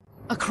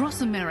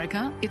 Across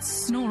America, it's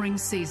snoring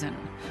season.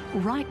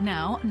 Right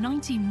now,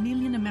 90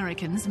 million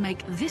Americans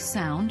make this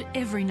sound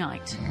every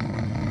night.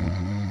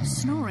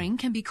 Snoring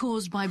can be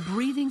caused by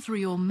breathing through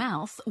your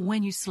mouth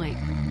when you sleep.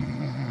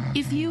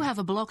 If you have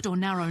a blocked or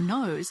narrow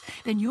nose,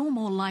 then you're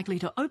more likely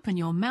to open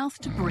your mouth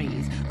to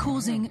breathe,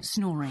 causing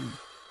snoring.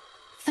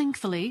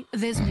 Thankfully,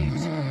 there's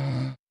Mute,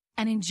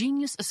 an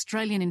ingenious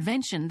Australian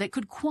invention that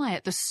could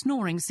quiet the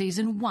snoring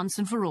season once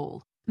and for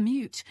all.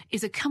 Mute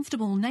is a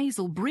comfortable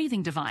nasal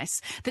breathing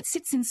device that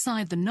sits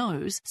inside the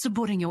nose,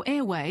 supporting your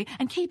airway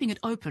and keeping it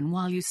open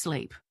while you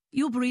sleep.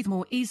 You'll breathe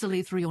more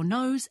easily through your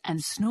nose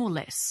and snore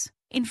less.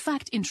 In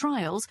fact, in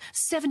trials,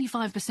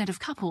 75% of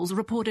couples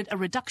reported a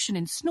reduction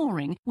in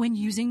snoring when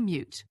using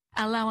Mute,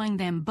 allowing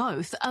them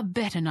both a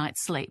better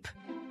night's sleep.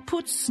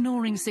 Put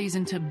snoring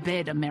season to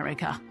bed,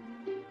 America.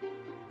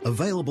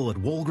 Available at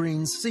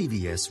Walgreens,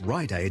 CVS,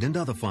 Rite Aid and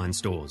other fine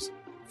stores.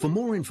 For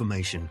more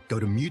information,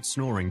 go to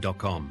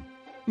mutesnoring.com.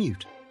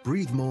 Mute.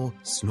 Breathe more,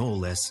 snore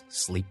less,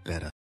 sleep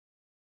better.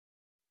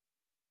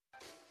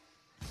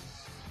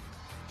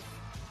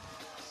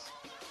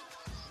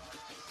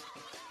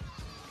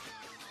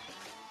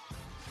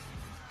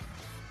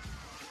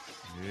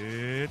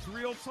 It's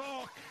Real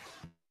Talk.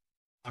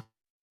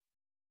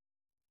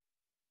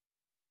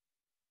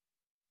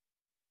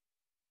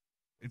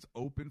 It's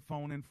open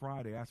phone in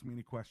Friday. Ask me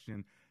any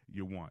question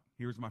you want.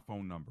 Here's my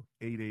phone number,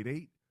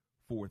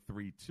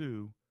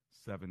 888-432-7434.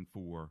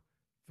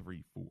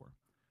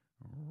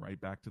 Right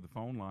back to the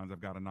phone lines.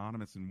 I've got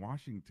Anonymous in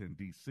Washington,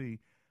 D.C.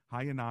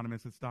 Hi,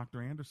 Anonymous. It's Dr.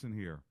 Anderson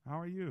here. How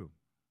are you?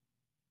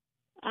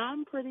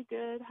 I'm pretty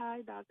good.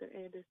 Hi, Dr.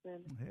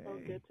 Anderson. Hey. So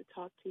good to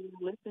talk to you.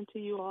 Listen to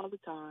you all the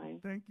time.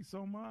 Thank you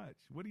so much.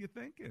 What are you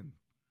thinking?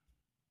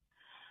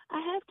 I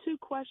have two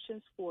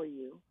questions for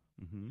you.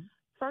 Mm-hmm.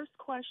 First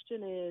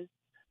question is,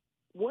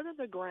 what are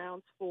the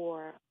grounds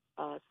for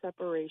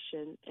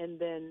separation? And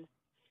then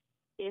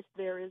if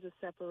there is a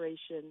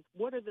separation,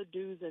 what are the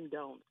do's and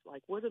don'ts?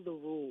 Like, what are the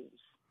rules?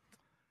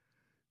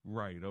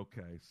 Right.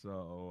 Okay.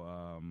 So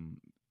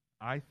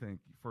I think,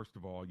 first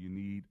of all, you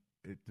need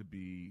it to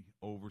be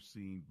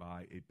overseen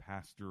by a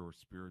pastor or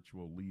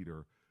spiritual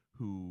leader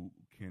who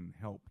can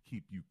help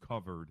keep you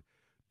covered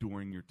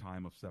during your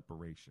time of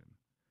separation.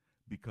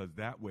 Because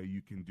that way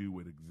you can do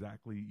what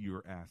exactly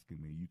you're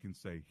asking me. You can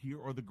say,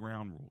 here are the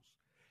ground rules,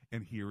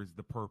 and here is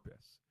the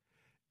purpose.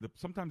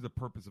 Sometimes the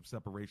purpose of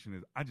separation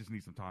is, I just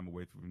need some time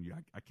away from you.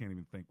 I can't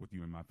even think with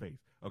you in my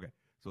face. Okay,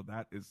 So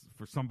that is,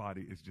 for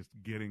somebody, is just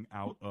getting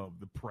out of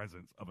the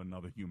presence of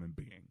another human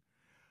being.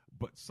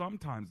 But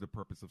sometimes the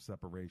purpose of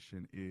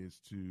separation is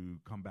to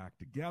come back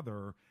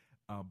together,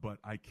 but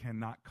I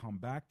cannot come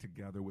back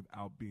together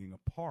without being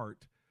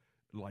apart,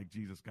 like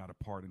Jesus got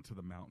apart into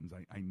the mountains.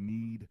 I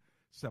need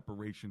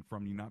separation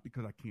from you, not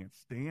because I can't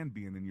stand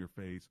being in your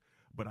face,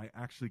 but I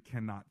actually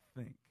cannot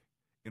think,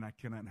 and I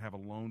cannot have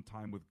alone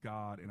time with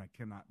God, and I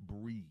cannot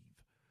breathe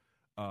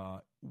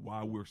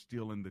while we're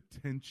still in the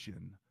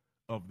tension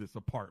of this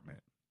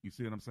apartment. You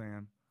see what I'm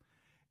saying?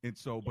 And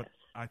so, but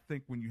I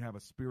think when you have a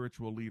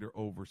spiritual leader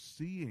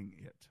overseeing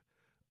it,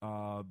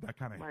 that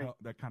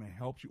kind of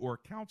helps you, or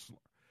a counselor.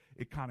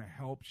 It kind of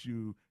helps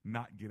you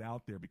not get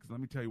out there, because let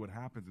me tell you what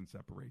happens in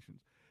separations.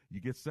 You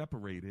get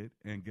separated,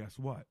 and guess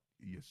what?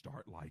 You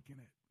start liking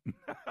it.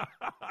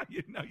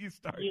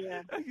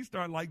 You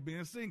start like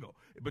being single,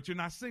 but you're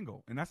not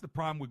single, and that's the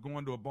problem with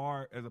going to a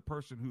bar as a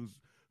person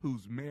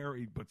who's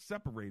married but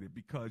separated,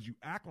 because you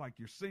act like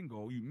you're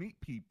single. You meet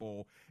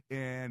people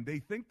and they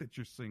think that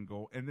you're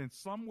single, and then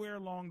somewhere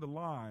along the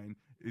line,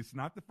 it's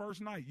not the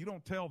first night. You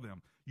don't tell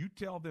them. You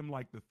tell them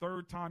like the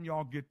third time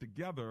y'all get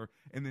together,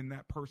 and then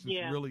that person's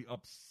really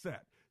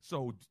upset.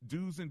 So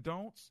do's and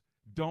don'ts: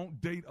 don't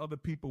date other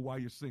people while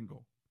you're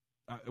single,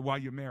 while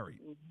you're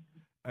married,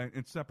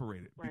 and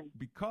separated. Right.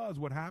 Because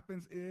what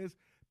happens is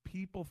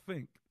people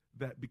think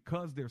that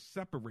because they're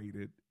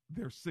separated,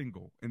 they're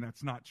single, and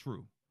that's not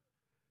true.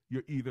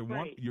 You're either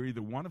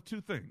one of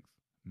two things: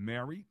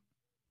 married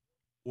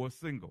or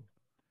single.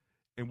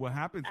 And what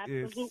happens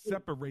is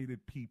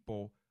separated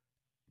people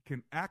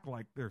can act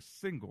like they're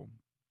single.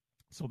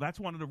 So that's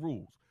one of the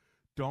rules.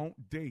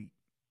 Don't date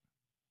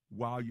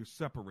while you're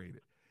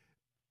separated.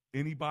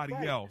 Anybody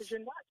else? Because you're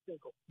not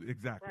single.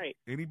 Exactly. Right.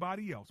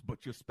 Anybody else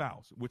but your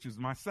spouse, which is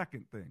my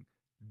second thing.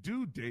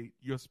 Do date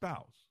your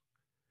spouse.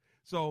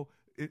 So,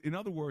 in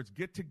other words,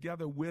 get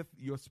together with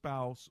your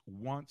spouse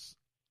once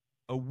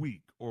a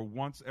week, or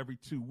once every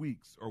 2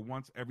 weeks, or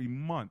once every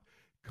month.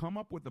 Come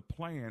up with a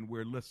plan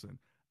where, listen,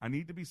 I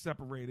need to be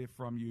separated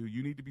from you.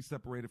 You need to be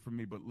separated from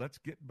me, but let's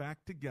get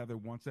back together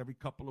once every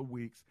couple of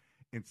weeks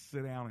and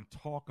sit down and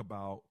talk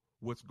about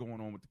what's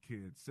going on with the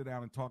kids. Sit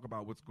down and talk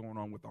about what's going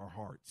on with our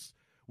hearts,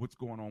 what's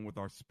going on with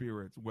our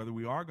spirits, whether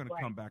we are going to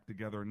come back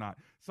together or not.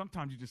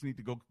 Sometimes you just need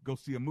to go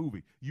see a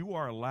movie. You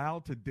are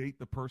allowed to date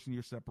the person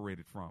you're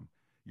separated from.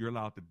 You're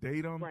allowed to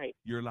date them. Right.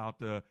 You're allowed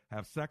to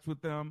have sex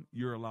with them.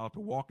 You're allowed to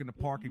walk in the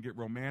park and get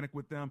romantic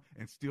with them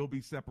and still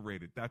be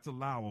separated. That's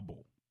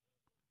allowable.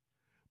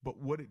 But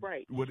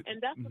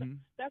and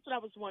that's what I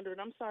was wondering.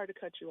 I'm sorry to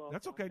cut you off.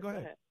 That's okay. Go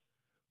ahead.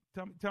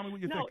 Tell me what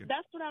you're thinking. No,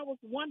 that's what I was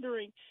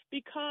wondering,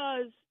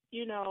 because,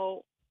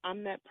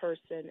 I'm that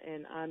person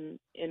and I'm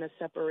in a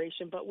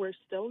separation, but we're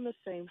still in the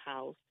same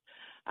house.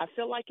 I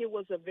feel like it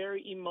was a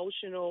very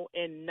emotional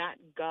and not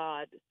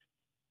God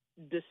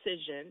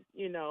decision,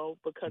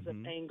 because of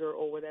anger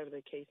or whatever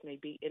the case may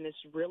be. And it's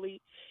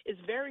very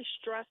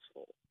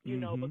stressful,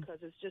 because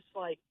it's just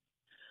like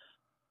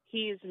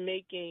he is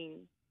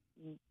making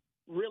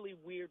really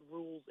weird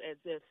rules as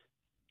if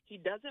he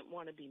doesn't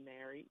want to be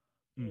married,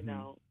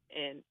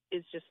 and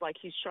it's just like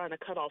he's trying to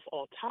cut off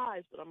all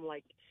ties. But I'm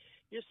like,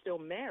 you're still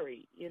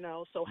married,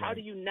 so how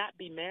do you not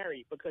be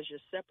married because you're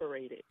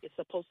separated? It's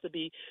supposed to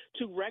be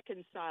to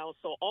reconcile.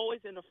 So always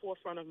in the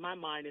forefront of my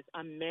mind is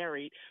I'm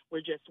married.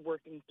 We're just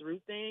working through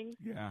things.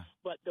 Yeah.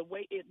 But the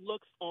way it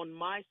looks on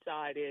my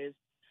side is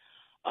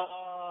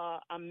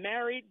I'm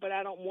married, but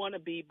I don't want to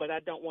be, but I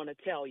don't want to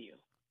tell you,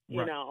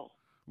 you know.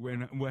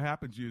 When what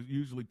happens is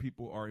usually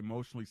people are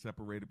emotionally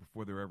separated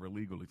before they're ever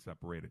legally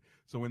separated.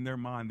 So in their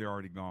mind, they're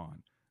already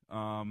gone.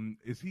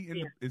 Is he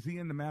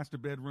in the master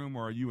bedroom,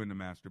 or are you in the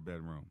master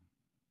bedroom?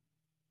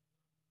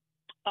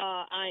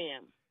 I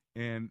am.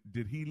 And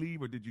did he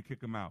leave, or did you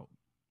kick him out?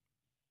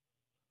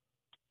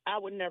 I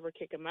would never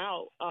kick him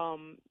out.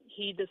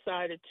 He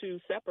decided to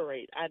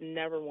separate. I'd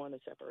never want to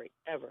separate,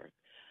 ever.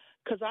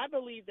 Because I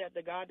believe that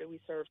the God that we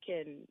serve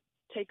can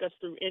take us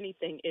through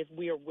anything if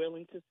we are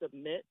willing to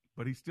submit.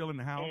 But he's still in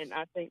the house? And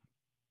I think,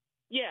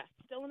 yeah,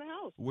 still in the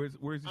house. Where's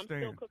he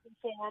staying? I'm still cooking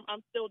for him.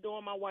 I'm still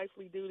doing my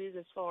wifely duties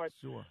as far as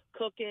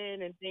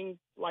cooking and things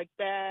like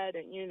that,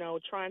 and,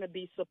 trying to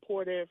be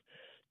supportive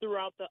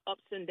throughout the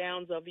ups and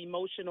downs of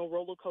emotional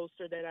roller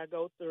coaster that I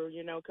go through,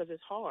 because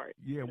it's hard.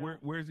 Yeah,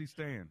 where's he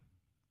staying?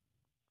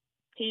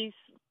 He's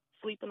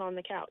sleeping on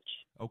the couch.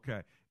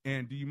 Okay.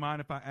 And do you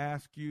mind if I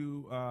ask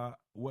you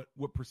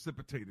what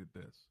precipitated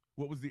this?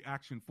 What was the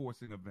action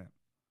forcing event?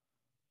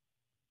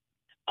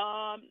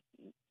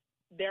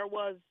 There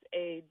was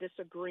a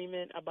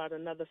disagreement about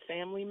another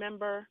family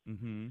member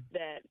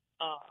that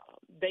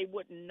they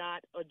would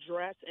not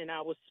address, and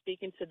I was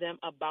speaking to them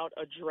about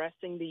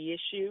addressing the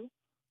issue.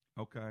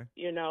 Okay.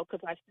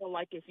 Because I feel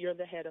like if you're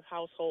the head of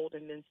household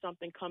and then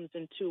something comes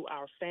into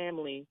our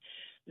family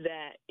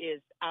that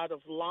is out of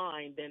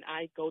line, then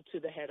I go to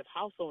the head of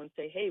household and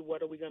say, hey,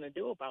 what are we going to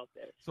do about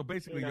this? So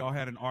basically y'all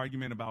had an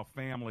argument about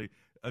family.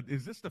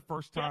 Is this the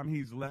first time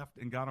he's left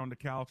and got on the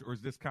couch, or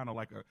is this kind of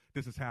like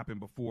this has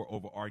happened before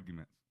over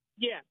arguments?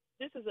 Yeah,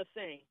 this is a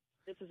thing.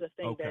 This is a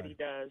thing that he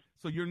does.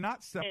 So you're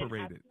not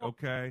separated,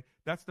 okay?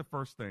 That's the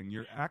first thing.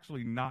 You're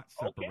actually not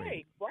separated.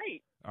 Okay,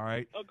 right. All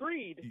right?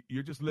 Agreed.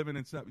 You're just living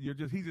in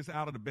he's just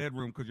out of the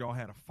bedroom because y'all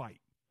had a fight.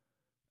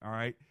 All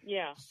right?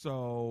 Yeah.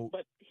 So.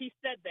 But he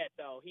said that,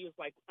 though. He was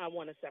like, I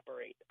want to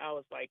separate. I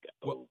was like,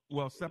 oh.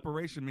 Well,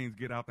 separation means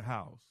get out the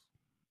house.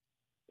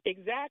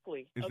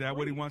 Exactly. Is that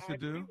what he wants to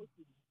do?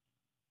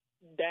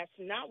 That's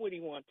not what he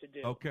wants to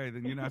do. Okay,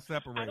 then you're not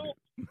separated.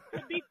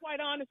 To be quite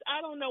honest, I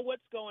don't know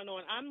what's going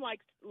on. I'm like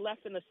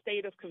left in a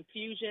state of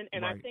confusion,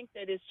 and I think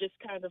that it's just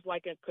kind of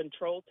like a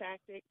control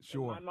tactic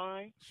in my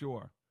mind.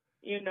 Sure.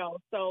 You know,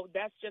 so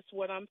that's just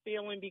what I'm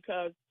feeling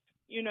because,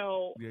 you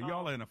know. Yeah,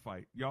 y'all are in a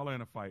fight.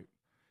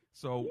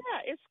 So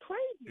yeah, it's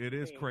crazy. It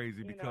is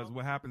crazy because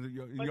what happens is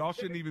y'all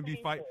shouldn't even be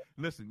fighting.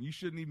 Listen, you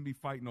shouldn't even be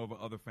fighting over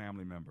other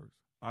family members.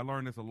 I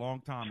learned this a long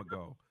time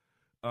ago.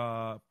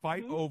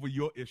 Fight over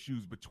your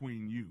issues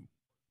between you.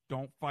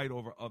 Don't fight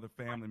over other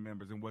family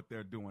members and what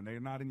they're doing. They're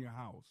not in your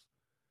house.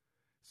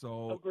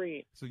 So,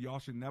 agreed. So y'all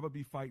should never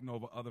be fighting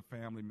over other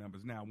family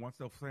members. Now, once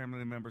those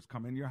family members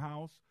come in your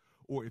house,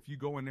 or if you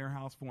go in their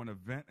house for an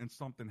event and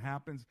something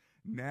happens,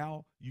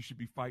 now you should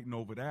be fighting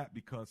over that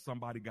because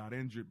somebody got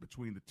injured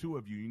between the two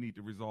of you. You need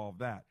to resolve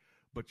that.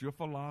 But your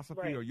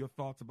philosophy or your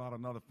thoughts about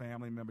another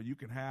family member, you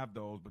can have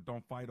those, but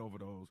don't fight over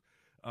those.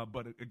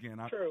 But again,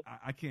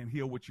 I can't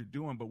heal what you're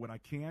doing, but what I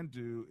can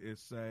do is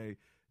say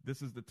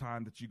this is the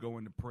time that you go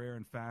into prayer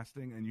and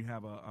fasting and you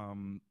have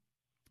an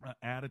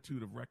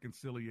attitude of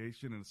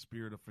reconciliation and a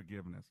spirit of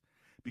forgiveness,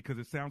 because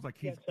it sounds like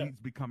he's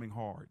becoming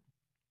hard.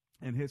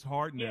 And his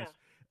hardness,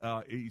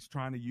 he's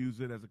trying to use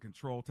it as a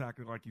control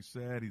tactic, like you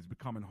said. He's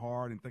becoming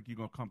hard and think you're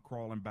going to come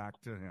crawling back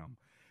to him.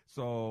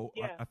 So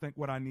I think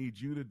what I need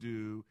you to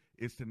do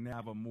is to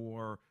have a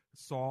more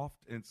soft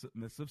and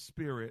submissive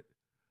spirit,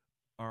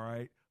 all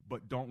right?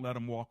 But don't let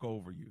him walk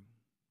over you.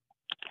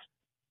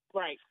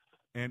 Right.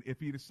 And if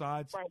he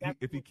decides,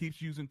 if he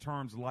keeps using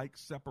terms like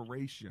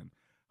separation,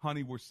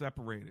 honey, we're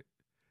separated,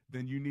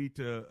 then you need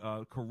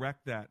to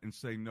correct that and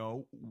say,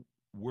 no,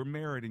 we're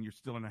married and you're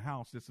still in the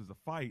house. This is a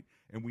fight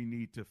and we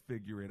need to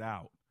figure it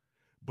out.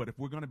 But if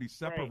we're going to be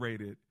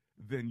separated,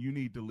 then you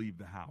need to leave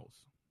the house.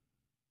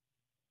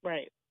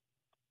 Right.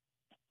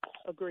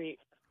 Agreed.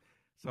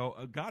 So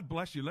God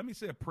bless you. Let me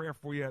say a prayer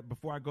for you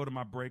before I go to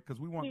my break, because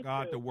we want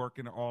God to work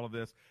in all of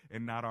this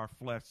and not our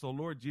flesh. So,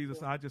 Lord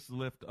Jesus, I just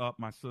lift up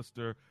my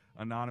sister,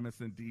 Anonymous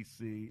in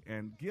D.C.,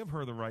 and give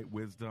her the right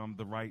wisdom,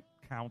 the right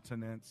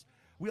countenance.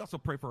 We also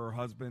pray for her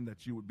husband,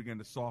 that you would begin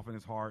to soften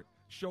his heart,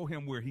 show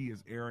him where he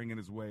is erring in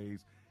his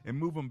ways, and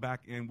move him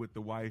back in with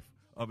the wife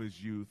of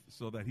his youth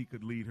so that he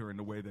could lead her in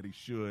the way that he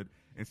should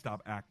and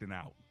stop acting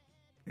out.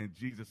 In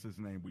Jesus'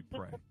 name we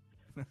pray.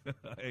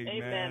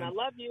 Amen. I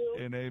love you.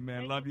 And amen.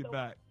 Thank love you so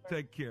back. much.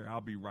 Take care.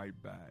 I'll be right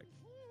back.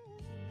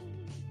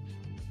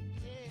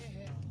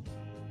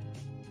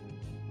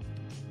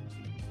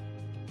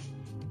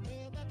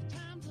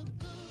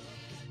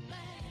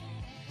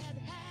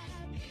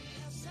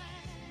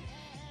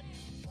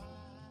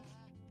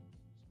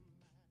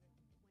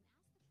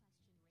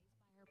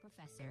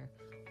 Professor,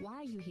 why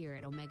are you here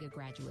at Omega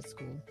Graduate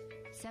School?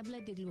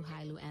 Sebla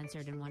Digluhailu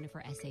answered in one of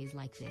her essays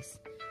like this: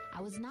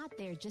 I was not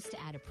there just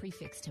to add a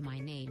prefix to my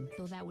name,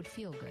 though that would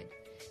feel good.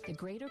 The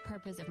greater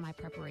purpose of my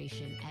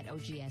preparation at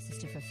OGS is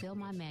to fulfill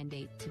my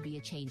mandate to be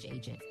a change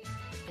agent.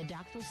 The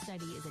doctoral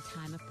study is a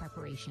time of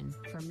preparation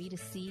for me to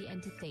see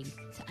and to think,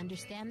 to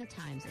understand the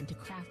times, and to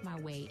craft my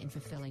way in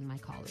fulfilling my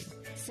calling.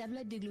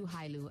 Sebla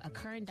Digluhailu, a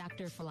current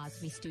Doctor of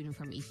Philosophy student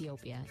from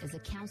Ethiopia, is a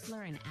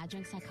counselor and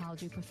adjunct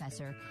psychology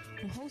professor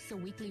who hosts a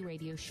weekly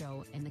radio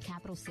show in the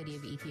capital city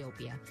of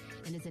Ethiopia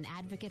and is an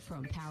advocate for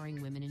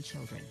empowering women and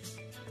children.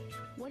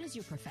 What is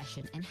your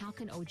profession, and how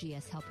can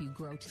OGS help you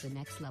grow to the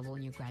next level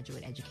in your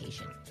graduate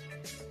education?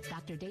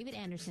 Dr. David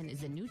Anderson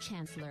is the new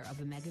chancellor of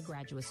Omega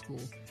Graduate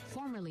School,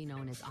 formerly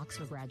known as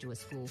Oxford Graduate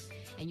School,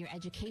 and your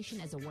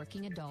education as a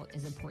working adult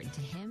is important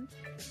to him,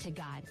 to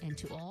God, and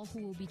to all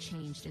who will be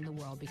changed in the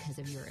world because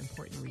of your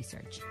important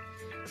research.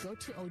 Go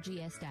to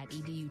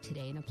ogs.edu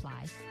today and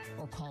apply,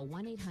 or call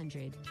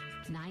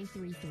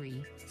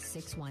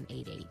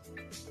 1-800-933-6188.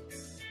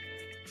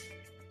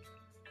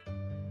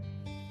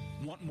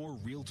 Want more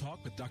Real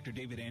Talk with Dr.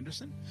 David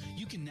Anderson?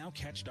 You can now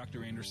catch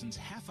Dr. Anderson's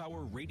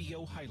half-hour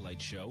radio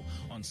highlight show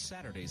on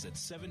Saturdays at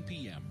 7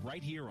 p.m.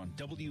 right here on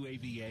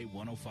WAVA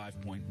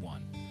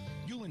 105.1.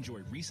 You'll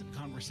enjoy recent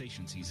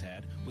conversations he's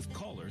had with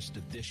callers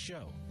to this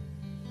show.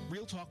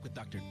 Real Talk with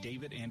Dr.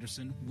 David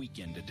Anderson,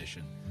 Weekend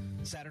Edition.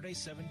 Saturday,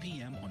 7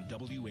 p.m. on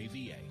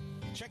WAVA.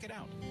 Check it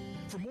out.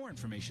 For more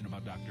information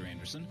about Dr.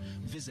 Anderson,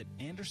 visit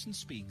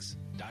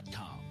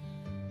AndersonSpeaks.com.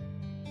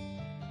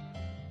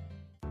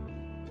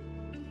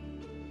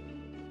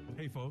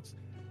 Hey folks,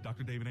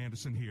 Dr. David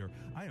Anderson here.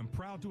 I am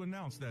proud to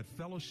announce that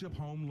Fellowship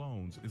Home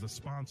Loans is a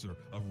sponsor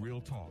of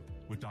Real Talk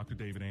with Dr.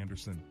 David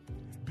Anderson.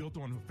 Built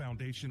on a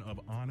foundation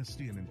of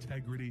honesty and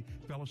integrity,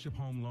 Fellowship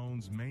Home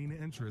Loans' main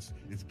interest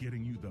is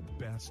getting you the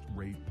best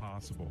rate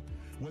possible.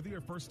 Whether you're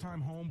a first-time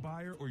home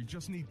buyer or you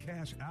just need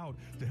cash out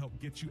to help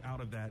get you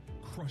out of that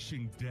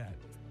crushing debt,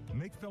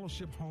 Make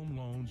Fellowship Home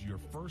Loans your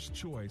first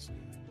choice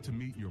to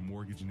meet your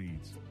mortgage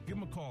needs. Give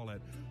them a call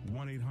at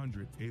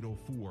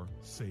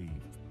 1-800-804-SAVE.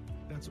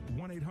 That's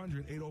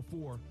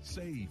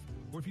 1-800-804-SAVE.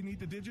 Or if you need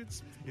the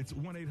digits, it's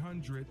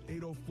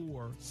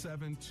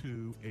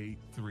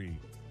 1-800-804-7283.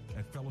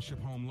 At Fellowship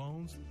Home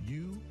Loans,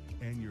 you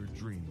and your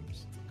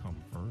dreams come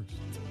first.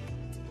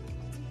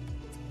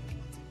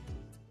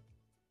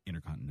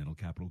 Intercontinental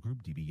Capital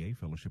Group, DBA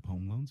Fellowship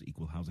Home Loans,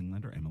 Equal Housing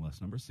Lender,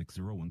 MLS number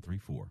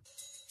 60134.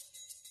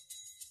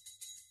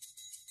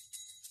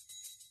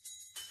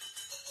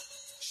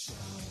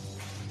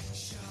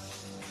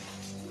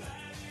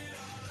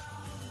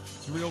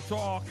 It's Real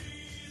Talk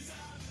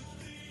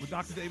with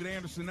Dr. David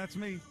Anderson. That's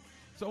me.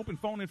 It's Open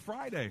Phone In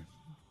Friday.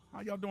 How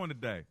y'all doing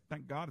today?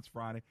 Thank God it's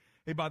Friday.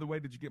 Hey, by the way,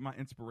 did you get my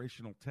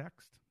inspirational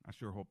text? I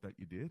sure hope that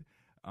you did.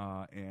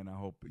 And I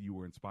hope you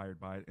were inspired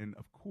by it. And,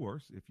 of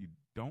course, if you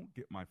don't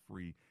get my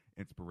free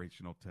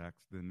inspirational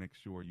text, then make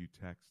sure you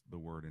text the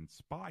word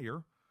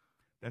INSPIRE.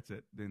 That's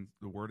it. Then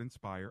the word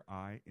INSPIRE,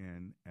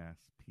 INSPIRE,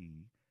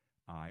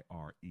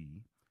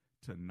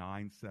 to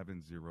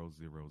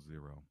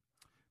 97000.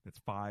 That's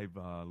five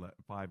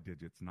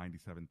digits,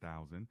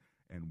 97,000,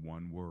 and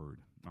one word.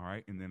 All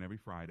right? And then every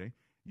Friday,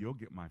 you'll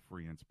get my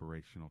free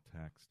inspirational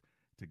text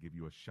to give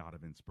you a shot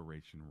of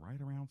inspiration right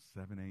around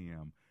 7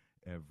 a.m.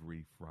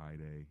 every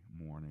Friday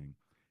morning.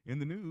 In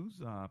the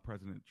news,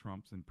 President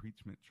Trump's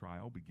impeachment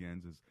trial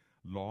begins as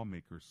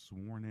lawmakers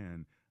sworn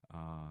in.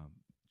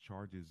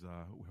 Charges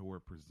were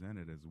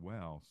presented as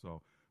well,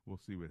 so we'll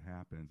see what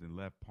happens. And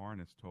Lev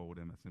Parnas told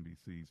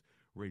MSNBC's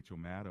Rachel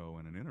Maddow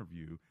in an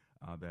interview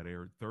that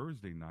aired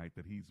Thursday night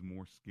that he's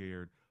more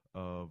scared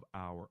of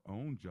our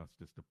own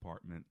Justice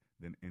Department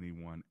than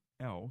anyone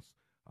else.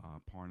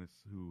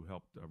 Parnas, who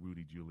helped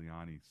Rudy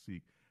Giuliani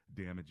seek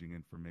damaging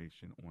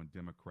information on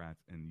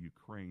Democrats in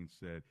Ukraine,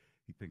 said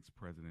he thinks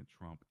President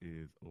Trump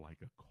is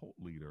like a cult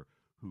leader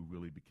who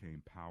really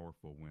became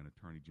powerful when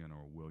Attorney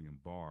General William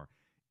Barr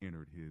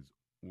entered his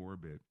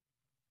orbit.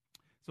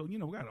 So, we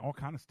got all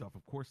kind of stuff.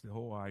 Of course, the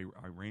whole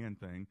Iran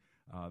thing,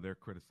 they're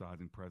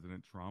criticizing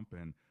President Trump,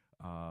 and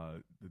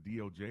the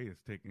DOJ is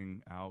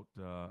taking out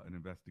an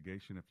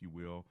investigation, if you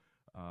will,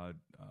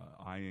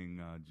 eyeing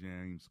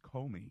James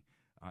Comey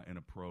in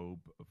a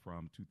probe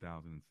from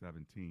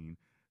 2017.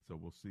 So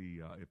we'll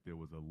see if there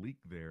was a leak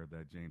there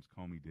that James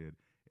Comey did.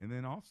 And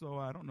then also,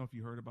 I don't know if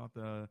you heard about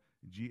the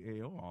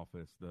GAO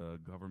office, the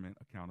Government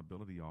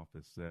Accountability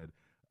Office, said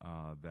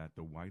that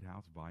the White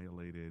House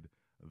violated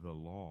the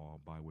law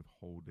by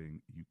withholding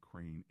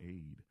Ukraine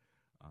aid.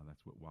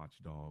 That's what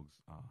watchdogs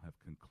have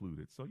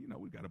concluded. So,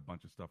 we've got a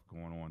bunch of stuff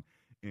going on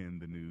in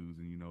the news,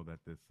 and you know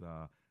that this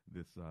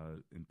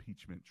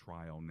impeachment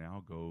trial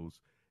now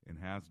goes and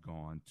has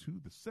gone to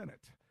the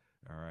Senate.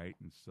 All right.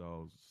 And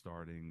so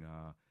starting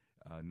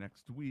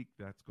next week,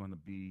 that's going to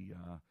be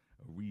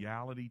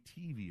reality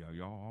TV. Are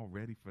y'all all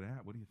ready for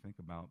that? What do you think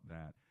about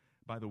that?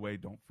 By the way,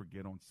 don't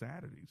forget on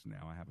Saturdays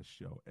now, I have a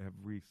show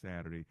every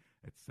Saturday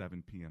at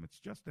 7 p.m. It's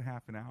just a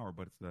half an hour,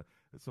 but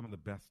it's some of the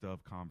best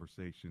of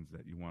conversations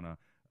that you want to,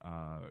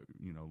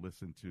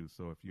 listen to.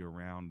 So if you're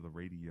around the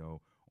radio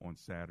on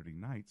Saturday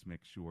nights,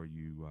 make sure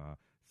you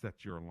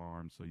set your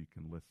alarm so you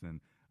can listen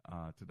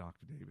to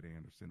Dr. David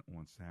Anderson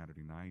on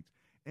Saturday nights.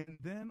 And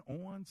then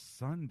on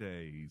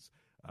Sundays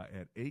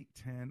at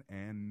 8:10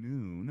 and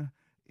noon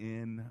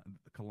in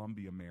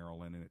Columbia,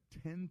 Maryland, and at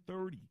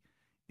 10:30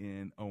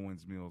 in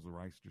Owens Mills,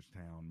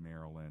 Reisterstown,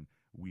 Maryland,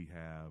 we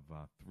have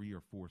 3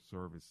 or 4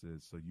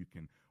 services, so you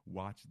can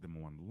watch them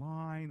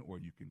online or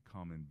you can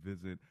come and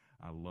visit.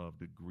 I love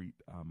to greet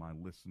my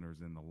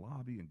listeners in the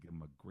lobby and give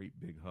them a great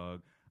big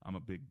hug. I'm a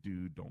big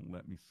dude. Don't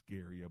let me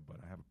scare you, but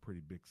I have a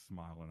pretty big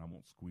smile, and I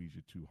won't squeeze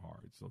you too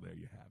hard. So there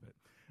you have it.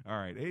 All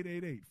right,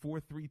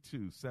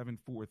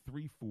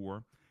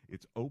 888-432-7434.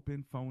 It's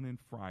Open Phone In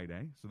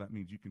Friday, so that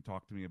means you can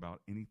talk to me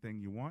about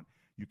anything you want.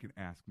 You can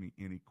ask me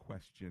any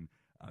question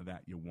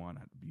that you want.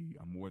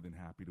 I'm more than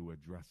happy to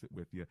address it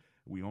with you.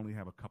 We only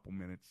have a couple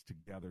minutes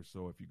together,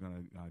 so if you're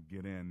going to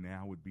get in,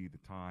 now would be the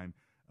time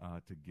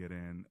to get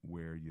in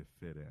where you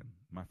fit in.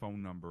 My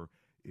phone number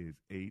is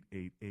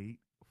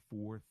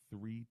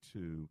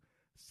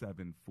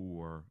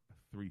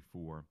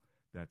 888-432-7434.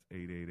 That's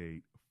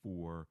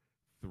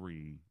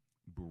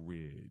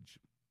 888-43-BRIDGE.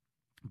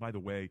 By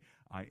the way,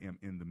 I am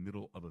in the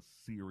middle of a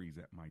series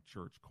at my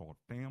church called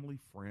Family,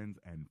 Friends,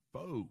 and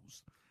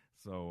Foes.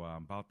 So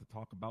I'm about to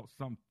talk about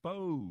some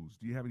foes.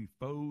 Do you have any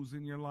foes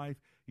in your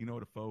life? You know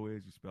what a foe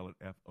is? You spell it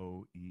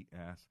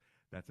F-O-E-S.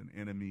 That's an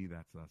enemy.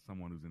 That's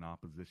someone who's in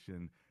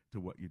opposition to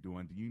what you're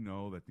doing. Do you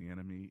know that the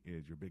enemy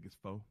is your biggest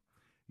foe?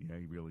 Yeah,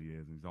 he really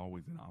is. He's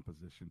always in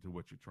opposition to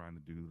what you're trying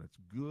to do. That's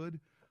good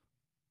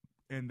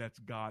and that's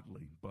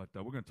godly. But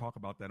we're going to talk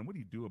about that. And what do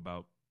you do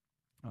about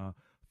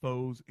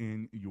foes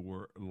in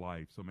your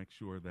life? So make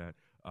sure that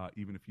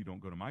even if you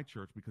don't go to my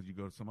church, because you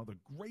go to some other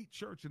great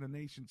church in the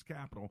nation's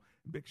capital,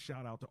 big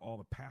shout out to all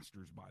the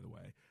pastors, by the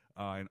way,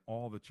 and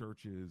all the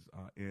churches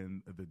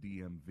in the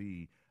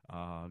DMV.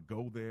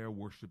 Go there,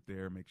 worship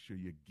there, make sure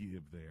you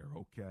give there,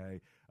 okay?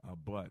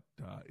 But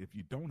if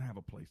you don't have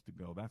a place to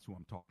go, that's who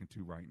I'm talking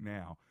to right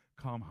now.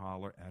 Come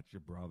holler at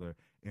your brother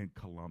in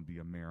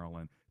Columbia,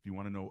 Maryland. If you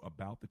want to know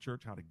about the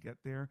church, how to get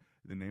there,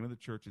 the name of the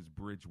church is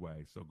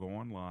Bridgeway. So go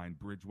online,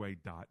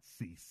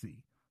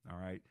 bridgeway.cc, all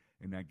right?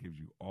 And that gives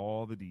you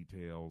all the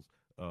details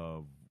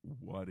of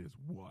what is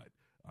what,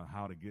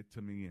 how to get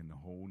to me, and the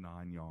whole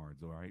 9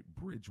 yards, all right?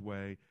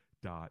 Bridgeway.cc.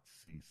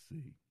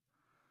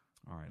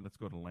 All right, let's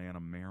go to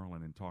Lanham,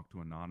 Maryland, and talk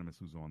to Anonymous,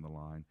 who's on the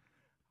line.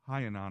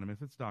 Hi,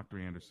 Anonymous. It's Dr.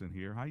 Anderson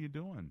here. How you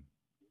doing?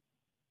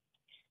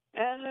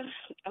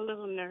 A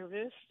little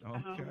nervous.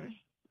 Okay.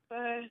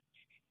 But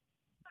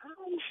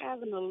I'm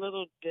having a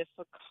little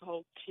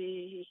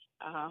difficulty.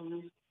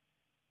 I'm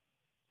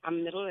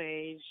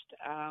middle-aged.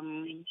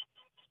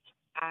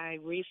 I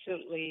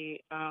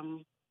recently,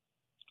 I've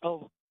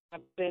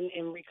been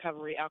in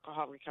recovery,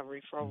 alcohol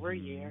recovery, for over a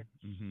year.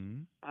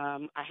 Mm-hmm.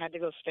 I had to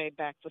go stay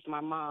back with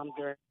my mom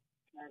during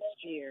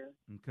last year.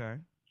 Okay.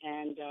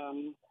 And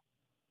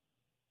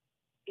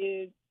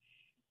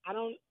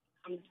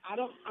I'm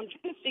trying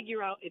to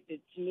figure out if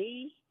it's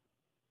me,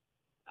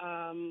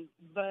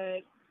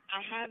 but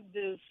I have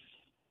this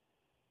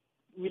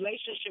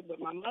relationship with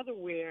my mother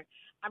where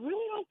I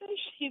really don't think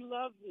she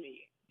loves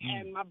me,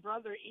 and my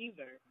brother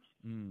either.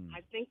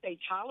 I think they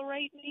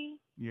tolerate me.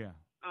 Yeah.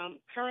 I'm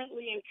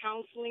currently in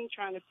counseling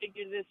trying to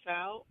figure this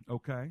out.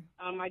 Okay.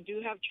 I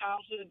do have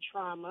childhood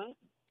trauma.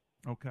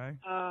 Okay.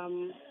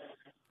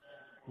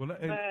 Well,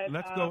 but,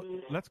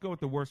 let's go with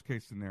the worst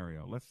case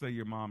scenario. Let's say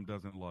your mom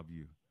doesn't love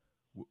you.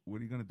 What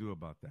are you going to do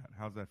about that?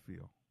 How's that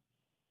feel?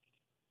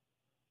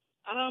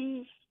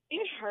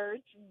 It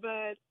hurts,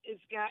 but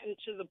it's gotten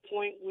to the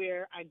point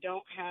where I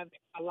don't have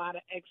a lot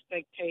of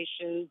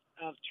expectations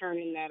of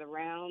turning that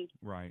around.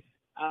 Right.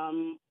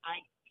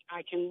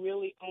 I can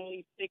really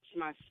only fix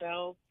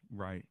myself.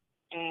 Right.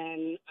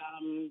 And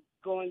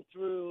going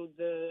through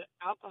the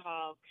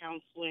alcohol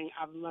counseling,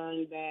 I've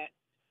learned that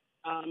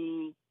I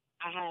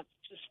have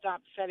to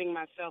stop setting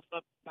myself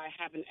up by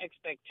having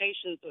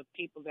expectations of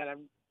people that are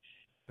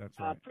That's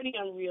right. Pretty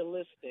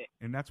unrealistic.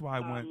 And that's why I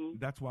went.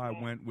 That's why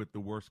I went with the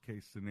worst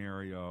case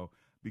scenario,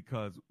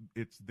 because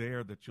it's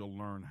there that you'll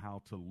learn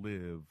how to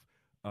live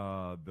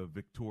the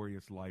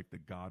victorious life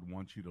that God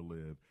wants you to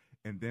live.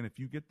 And then if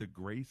you get the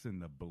grace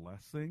and the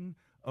blessing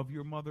of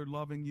your mother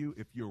loving you,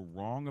 if you're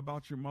wrong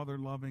about your mother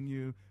loving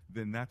you,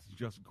 then that's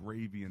just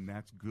gravy and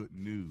that's good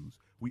news.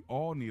 We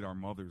all need our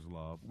mother's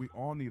love. We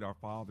all need our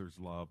father's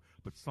love,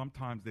 but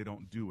sometimes they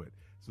don't do it.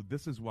 So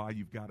this is why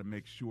you've got to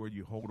make sure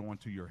you hold on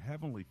to your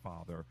heavenly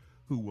Father,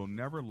 who will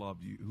never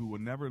love you, who will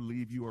never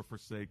leave you or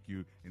forsake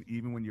you. And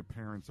even when your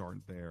parents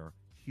aren't there,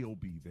 he'll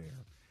be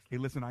there. Hey,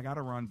 listen, I got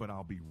to run, but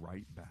I'll be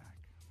right back.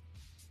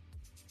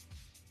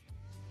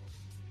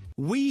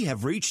 We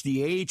have reached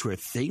the age where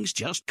things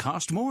just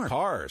cost more.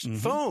 Cars,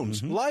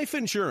 phones, life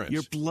insurance.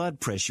 Your blood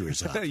pressure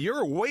is up.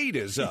 Your weight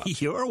is up.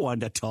 You're one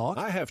to talk.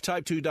 I have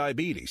type 2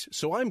 diabetes,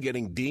 so I'm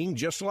getting dinged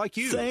just like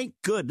you. Thank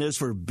goodness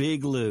for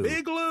Big Lou.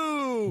 Big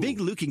Lou! Big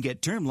Lou can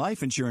get term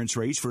life insurance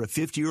rates for a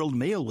 50-year-old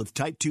male with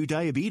type 2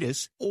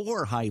 diabetes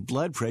or high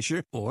blood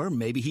pressure, or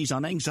maybe he's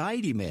on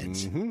anxiety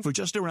meds, for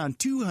just around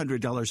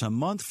 $200 a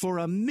month for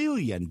 $1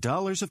 million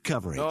of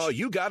coverage. Oh,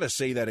 you got to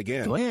say that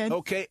again. Go ahead.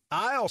 Okay,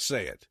 I'll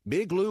say it.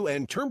 Big Lou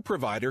and Term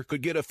Provider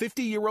could get a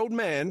 50-year-old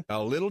man,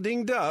 a little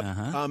dinged up,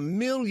 $1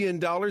 million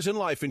in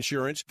life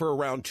insurance for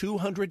around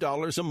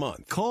 $200 a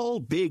month. Call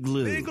Big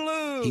Lou. Big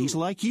Lou. He's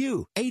like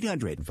you.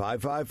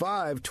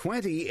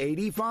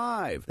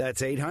 800-555-2085.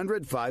 That's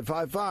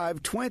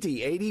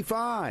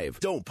 800-555-2085.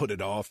 Don't put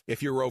it off.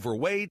 If you're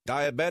overweight,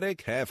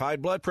 diabetic, have high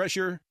blood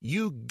pressure,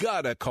 you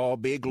gotta call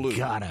Big Lou.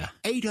 Gotta.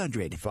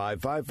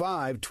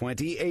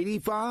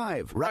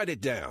 800-555-2085. Write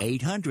it down.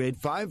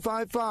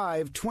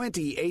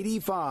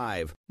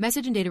 800-555-2085.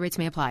 Message and data rates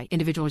may apply.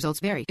 Individual results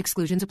vary.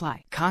 Exclusions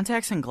apply.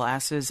 Contacts and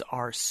glasses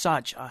are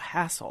such a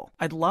hassle.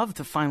 I'd love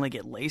to finally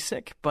get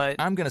LASIK, but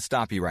I'm going to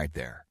stop you right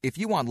there. If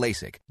you want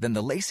LASIK, then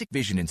the LASIK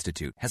Vision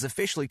Institute has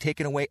officially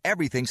taken away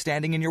everything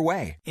standing in your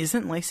way.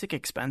 Isn't LASIK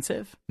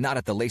expensive? Not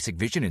at the LASIK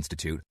Vision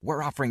Institute.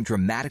 We're offering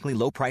dramatically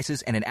low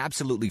prices and an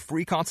absolutely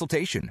free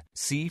consultation.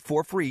 See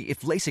for free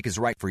if LASIK is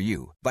right for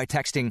you by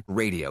texting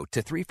RADIO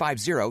to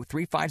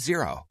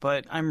 350-350.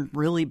 But I'm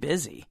really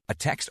busy. A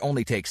text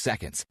only takes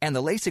seconds, and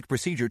the LASIK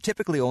procedure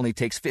typically only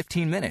takes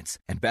 15 minutes.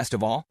 And best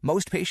of all,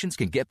 most patients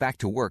can get back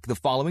to work the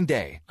following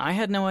day. I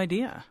had no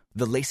idea.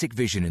 The LASIK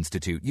Vision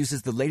Institute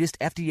uses the latest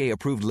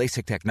FDA-approved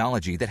LASIK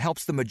technology that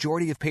helps the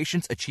majority of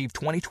patients achieve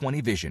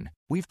 20/20 vision.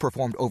 We've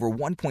performed over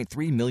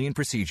 1.3 million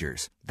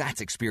procedures.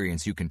 That's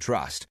experience you can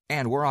trust.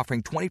 And we're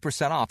offering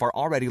 20% off our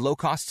already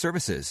low-cost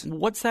services.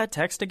 What's that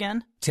text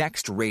again?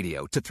 Text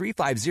RADIO to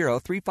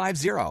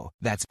 350-350.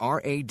 That's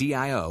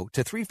RADIO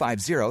to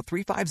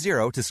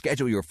 350-350 to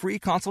schedule your free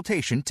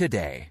consultation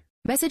today.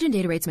 Message and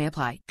data rates may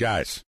apply.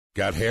 Guys,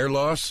 got hair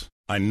loss?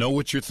 I know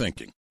what you're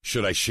thinking.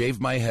 Should I shave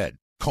my head?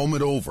 Comb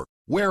it over?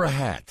 Wear a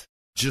hat?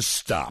 Just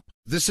stop.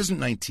 This isn't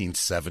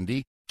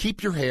 1970.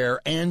 Keep your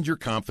hair and your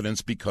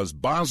confidence because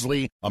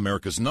Bosley,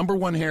 America's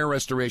 #1 hair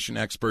restoration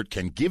expert,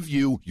 can give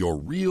you your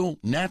real,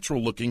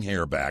 natural-looking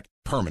hair back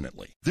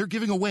permanently. They're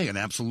giving away an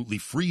absolutely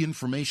free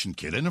information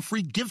kit and a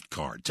free gift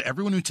card to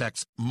everyone who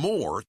texts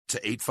MORE to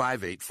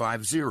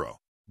 85850.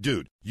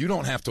 Dude, you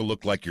don't have to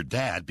look like your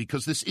dad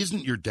because this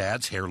isn't your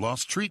dad's hair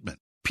loss treatment.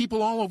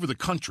 People all over the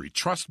country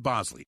trust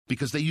Bosley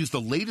because they use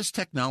the latest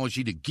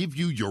technology to give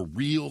you your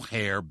real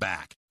hair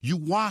back. You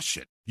wash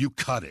it, you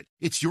cut it.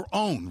 It's your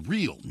own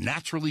real,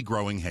 naturally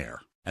growing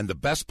hair. And the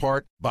best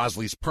part,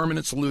 Bosley's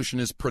permanent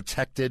solution is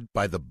protected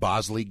by the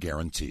Bosley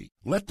Guarantee.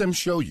 Let them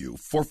show you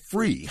for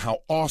free how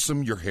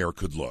awesome your hair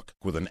could look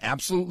with an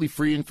absolutely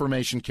free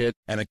information kit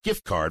and a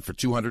gift card for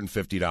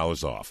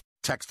 $250 off.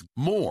 Text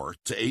MORE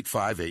to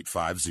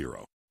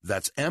 85850.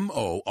 That's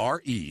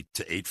MORE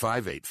to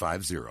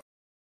 85850.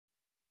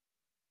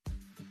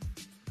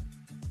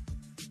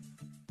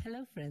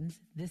 Hello,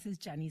 friends. This is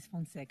Janice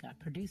Fonseca,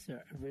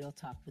 producer of Real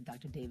Talk with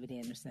Dr. David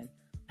Anderson.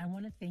 I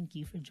want to thank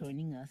you for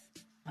joining us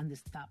on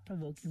this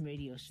thought-provoking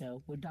radio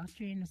show where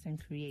Dr. Anderson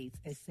creates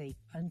a safe,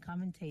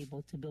 uncommon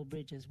table to build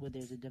bridges where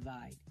there's a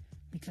divide.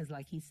 Because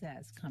like he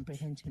says,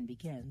 comprehension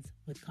begins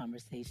with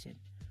conversation.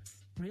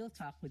 Real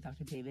Talk with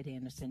Dr. David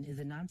Anderson is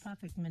a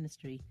nonprofit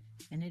ministry,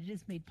 and it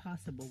is made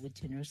possible with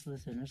generous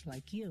listeners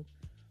like you.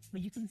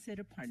 Will you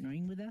consider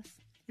partnering with us?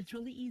 It's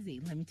really easy.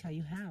 Let me tell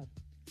you how.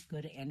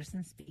 Go to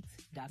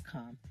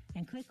AndersonSpeaks.com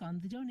and click on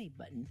the donate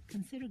button.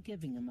 Consider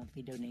giving a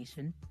monthly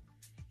donation.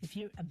 If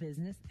you're a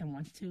business and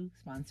want to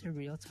sponsor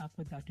Real Talk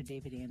with Dr.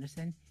 David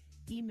Anderson,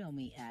 email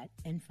me at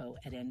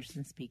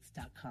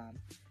info@AndersonSpeaks.com.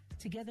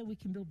 Together we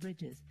can build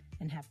bridges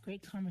and have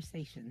great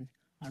conversations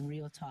on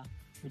Real Talk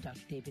with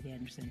Dr. David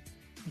Anderson.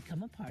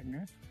 Become a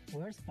partner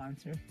or a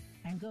sponsor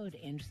and go to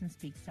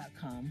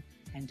AndersonSpeaks.com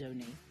and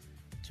donate.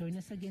 Join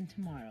us again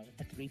tomorrow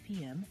at 3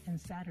 p.m. and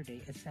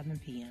Saturday at 7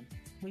 p.m.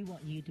 We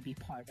want you to be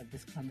part of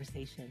this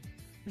conversation.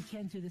 We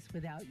can't do this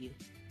without you.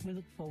 We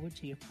look forward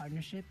to your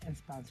partnership and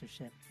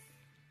sponsorship.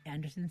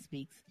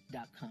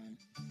 AndersonSpeaks.com.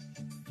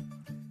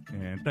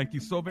 And thank you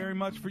so very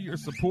much for your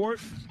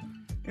support.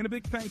 And a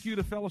big thank you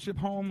to Fellowship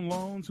Home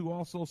Loans, who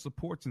also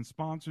supports and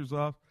sponsors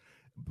us.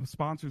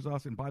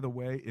 And by the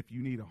way, if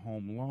you need a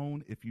home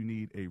loan, if you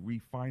need a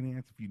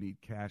refinance, if you need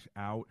cash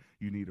out,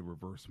 you need a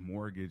reverse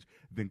mortgage,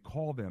 then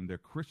call them. They're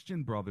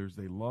Christian brothers.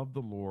 They love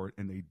the Lord,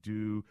 and they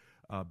do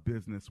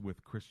business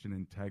with Christian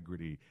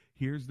integrity.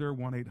 Here's their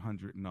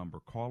 1-800 number.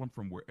 Call them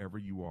from wherever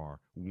you are.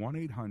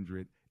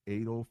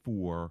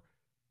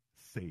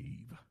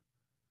 1-800-804-SAVE.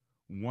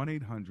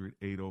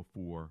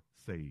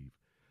 1-800-804-SAVE.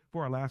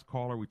 For our last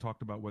caller, we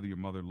talked about whether your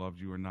mother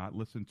loves you or not.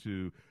 Listen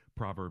to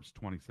Proverbs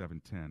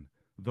 27:10.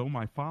 Though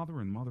my father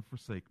and mother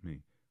forsake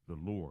me, the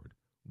Lord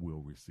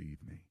will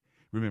receive me.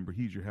 Remember,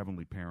 he's your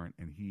heavenly parent,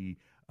 and he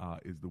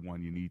is the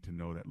one you need to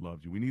know that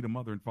loves you. We need a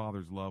mother and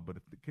father's love, but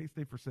if in case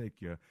they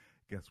forsake you,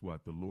 guess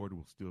what? The Lord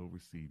will still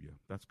receive you.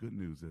 That's good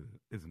news,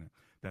 isn't it?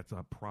 That's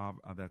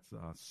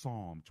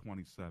Psalm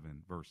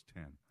 27, verse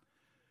 10.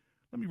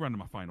 Let me run to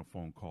my final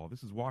phone call.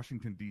 This is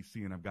Washington,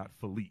 D.C., and I've got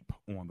Philippe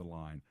on the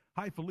line.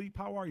 Hi, Philippe.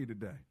 How are you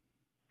today?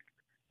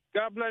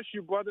 God bless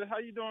you, brother. How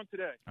you doing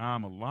today?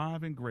 I'm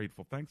alive and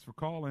grateful. Thanks for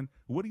calling.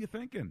 What are you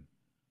thinking?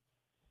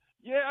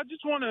 Yeah, I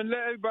just want to let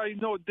everybody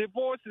know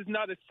divorce is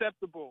not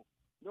acceptable.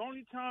 The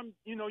only time,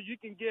 you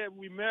can get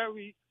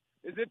remarried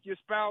is if your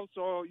spouse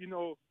or,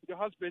 your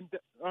husband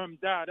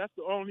died. That's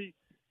the only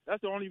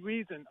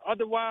reason.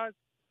 Otherwise,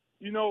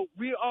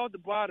 we are the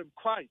bride of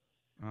Christ.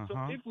 Uh-huh. So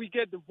if we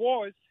get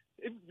divorced,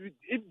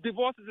 if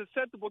divorce is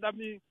acceptable, that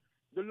means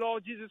the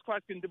Lord Jesus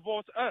Christ can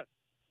divorce us.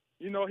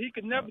 He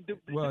could never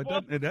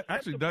Well, it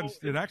actually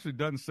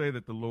doesn't say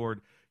that the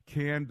Lord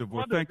can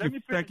divorce. Brother,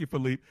 Thank you,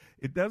 Philippe.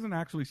 It doesn't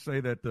actually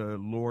say that the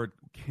Lord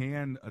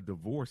can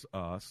divorce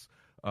us,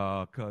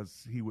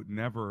 because he would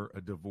never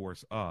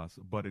divorce us.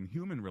 But in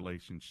human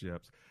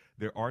relationships,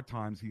 there are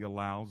times he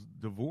allows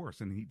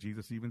divorce, and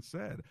Jesus even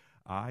said,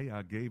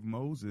 "I gave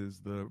Moses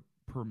the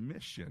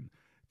permission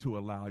to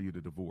allow you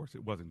to divorce."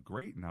 It wasn't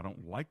great, and I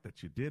don't like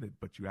that you did it,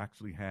 but you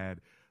actually had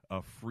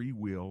a free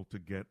will to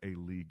get a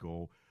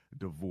legal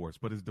divorce.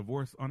 But is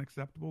divorce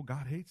unacceptable?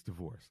 God hates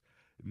divorce,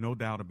 no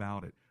doubt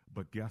about it.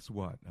 But guess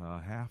what?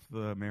 Half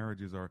the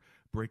marriages are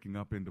breaking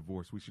up in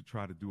divorce. We should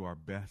try to do our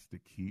best to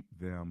keep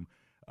them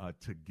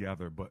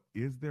together. But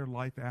is there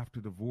life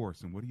after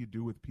divorce? And what do you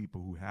do with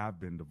people who have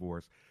been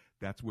divorced?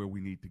 That's where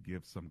we need to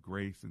give some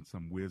grace and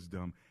some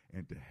wisdom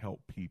and to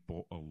help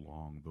people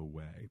along the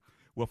way.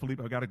 Well,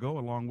 Philippe, I got to go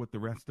along with the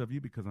rest of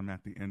you because I'm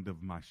at the end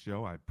of my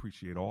show. I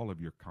appreciate all of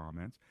your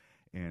comments.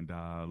 And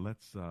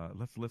let's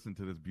listen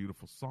to this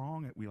beautiful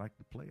song that we like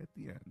to play at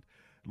the end.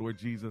 Lord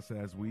Jesus,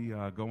 as we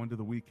go into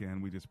the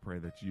weekend, we just pray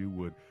that you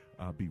would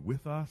be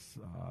with us.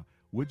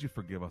 Would you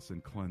forgive us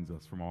and cleanse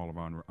us from all of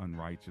our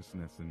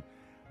unrighteousness? And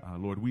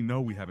Lord, we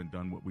know we haven't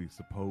done what we're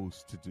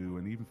supposed to do.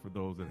 And even for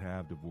those that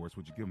have divorced,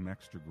 would you give them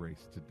extra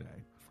grace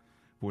today?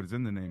 For it is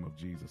in the name of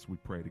Jesus we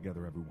pray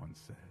together, everyone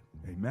said.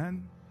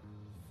 Amen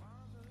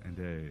and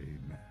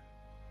amen.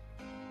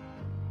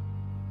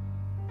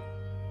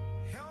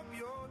 Help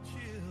your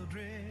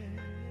children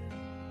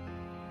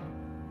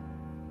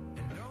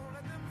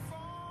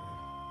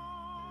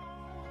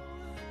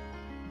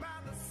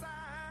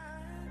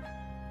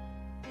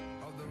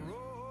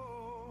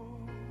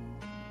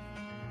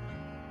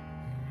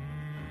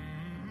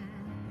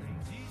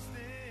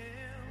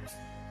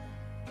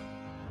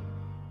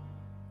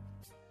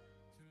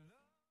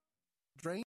Strain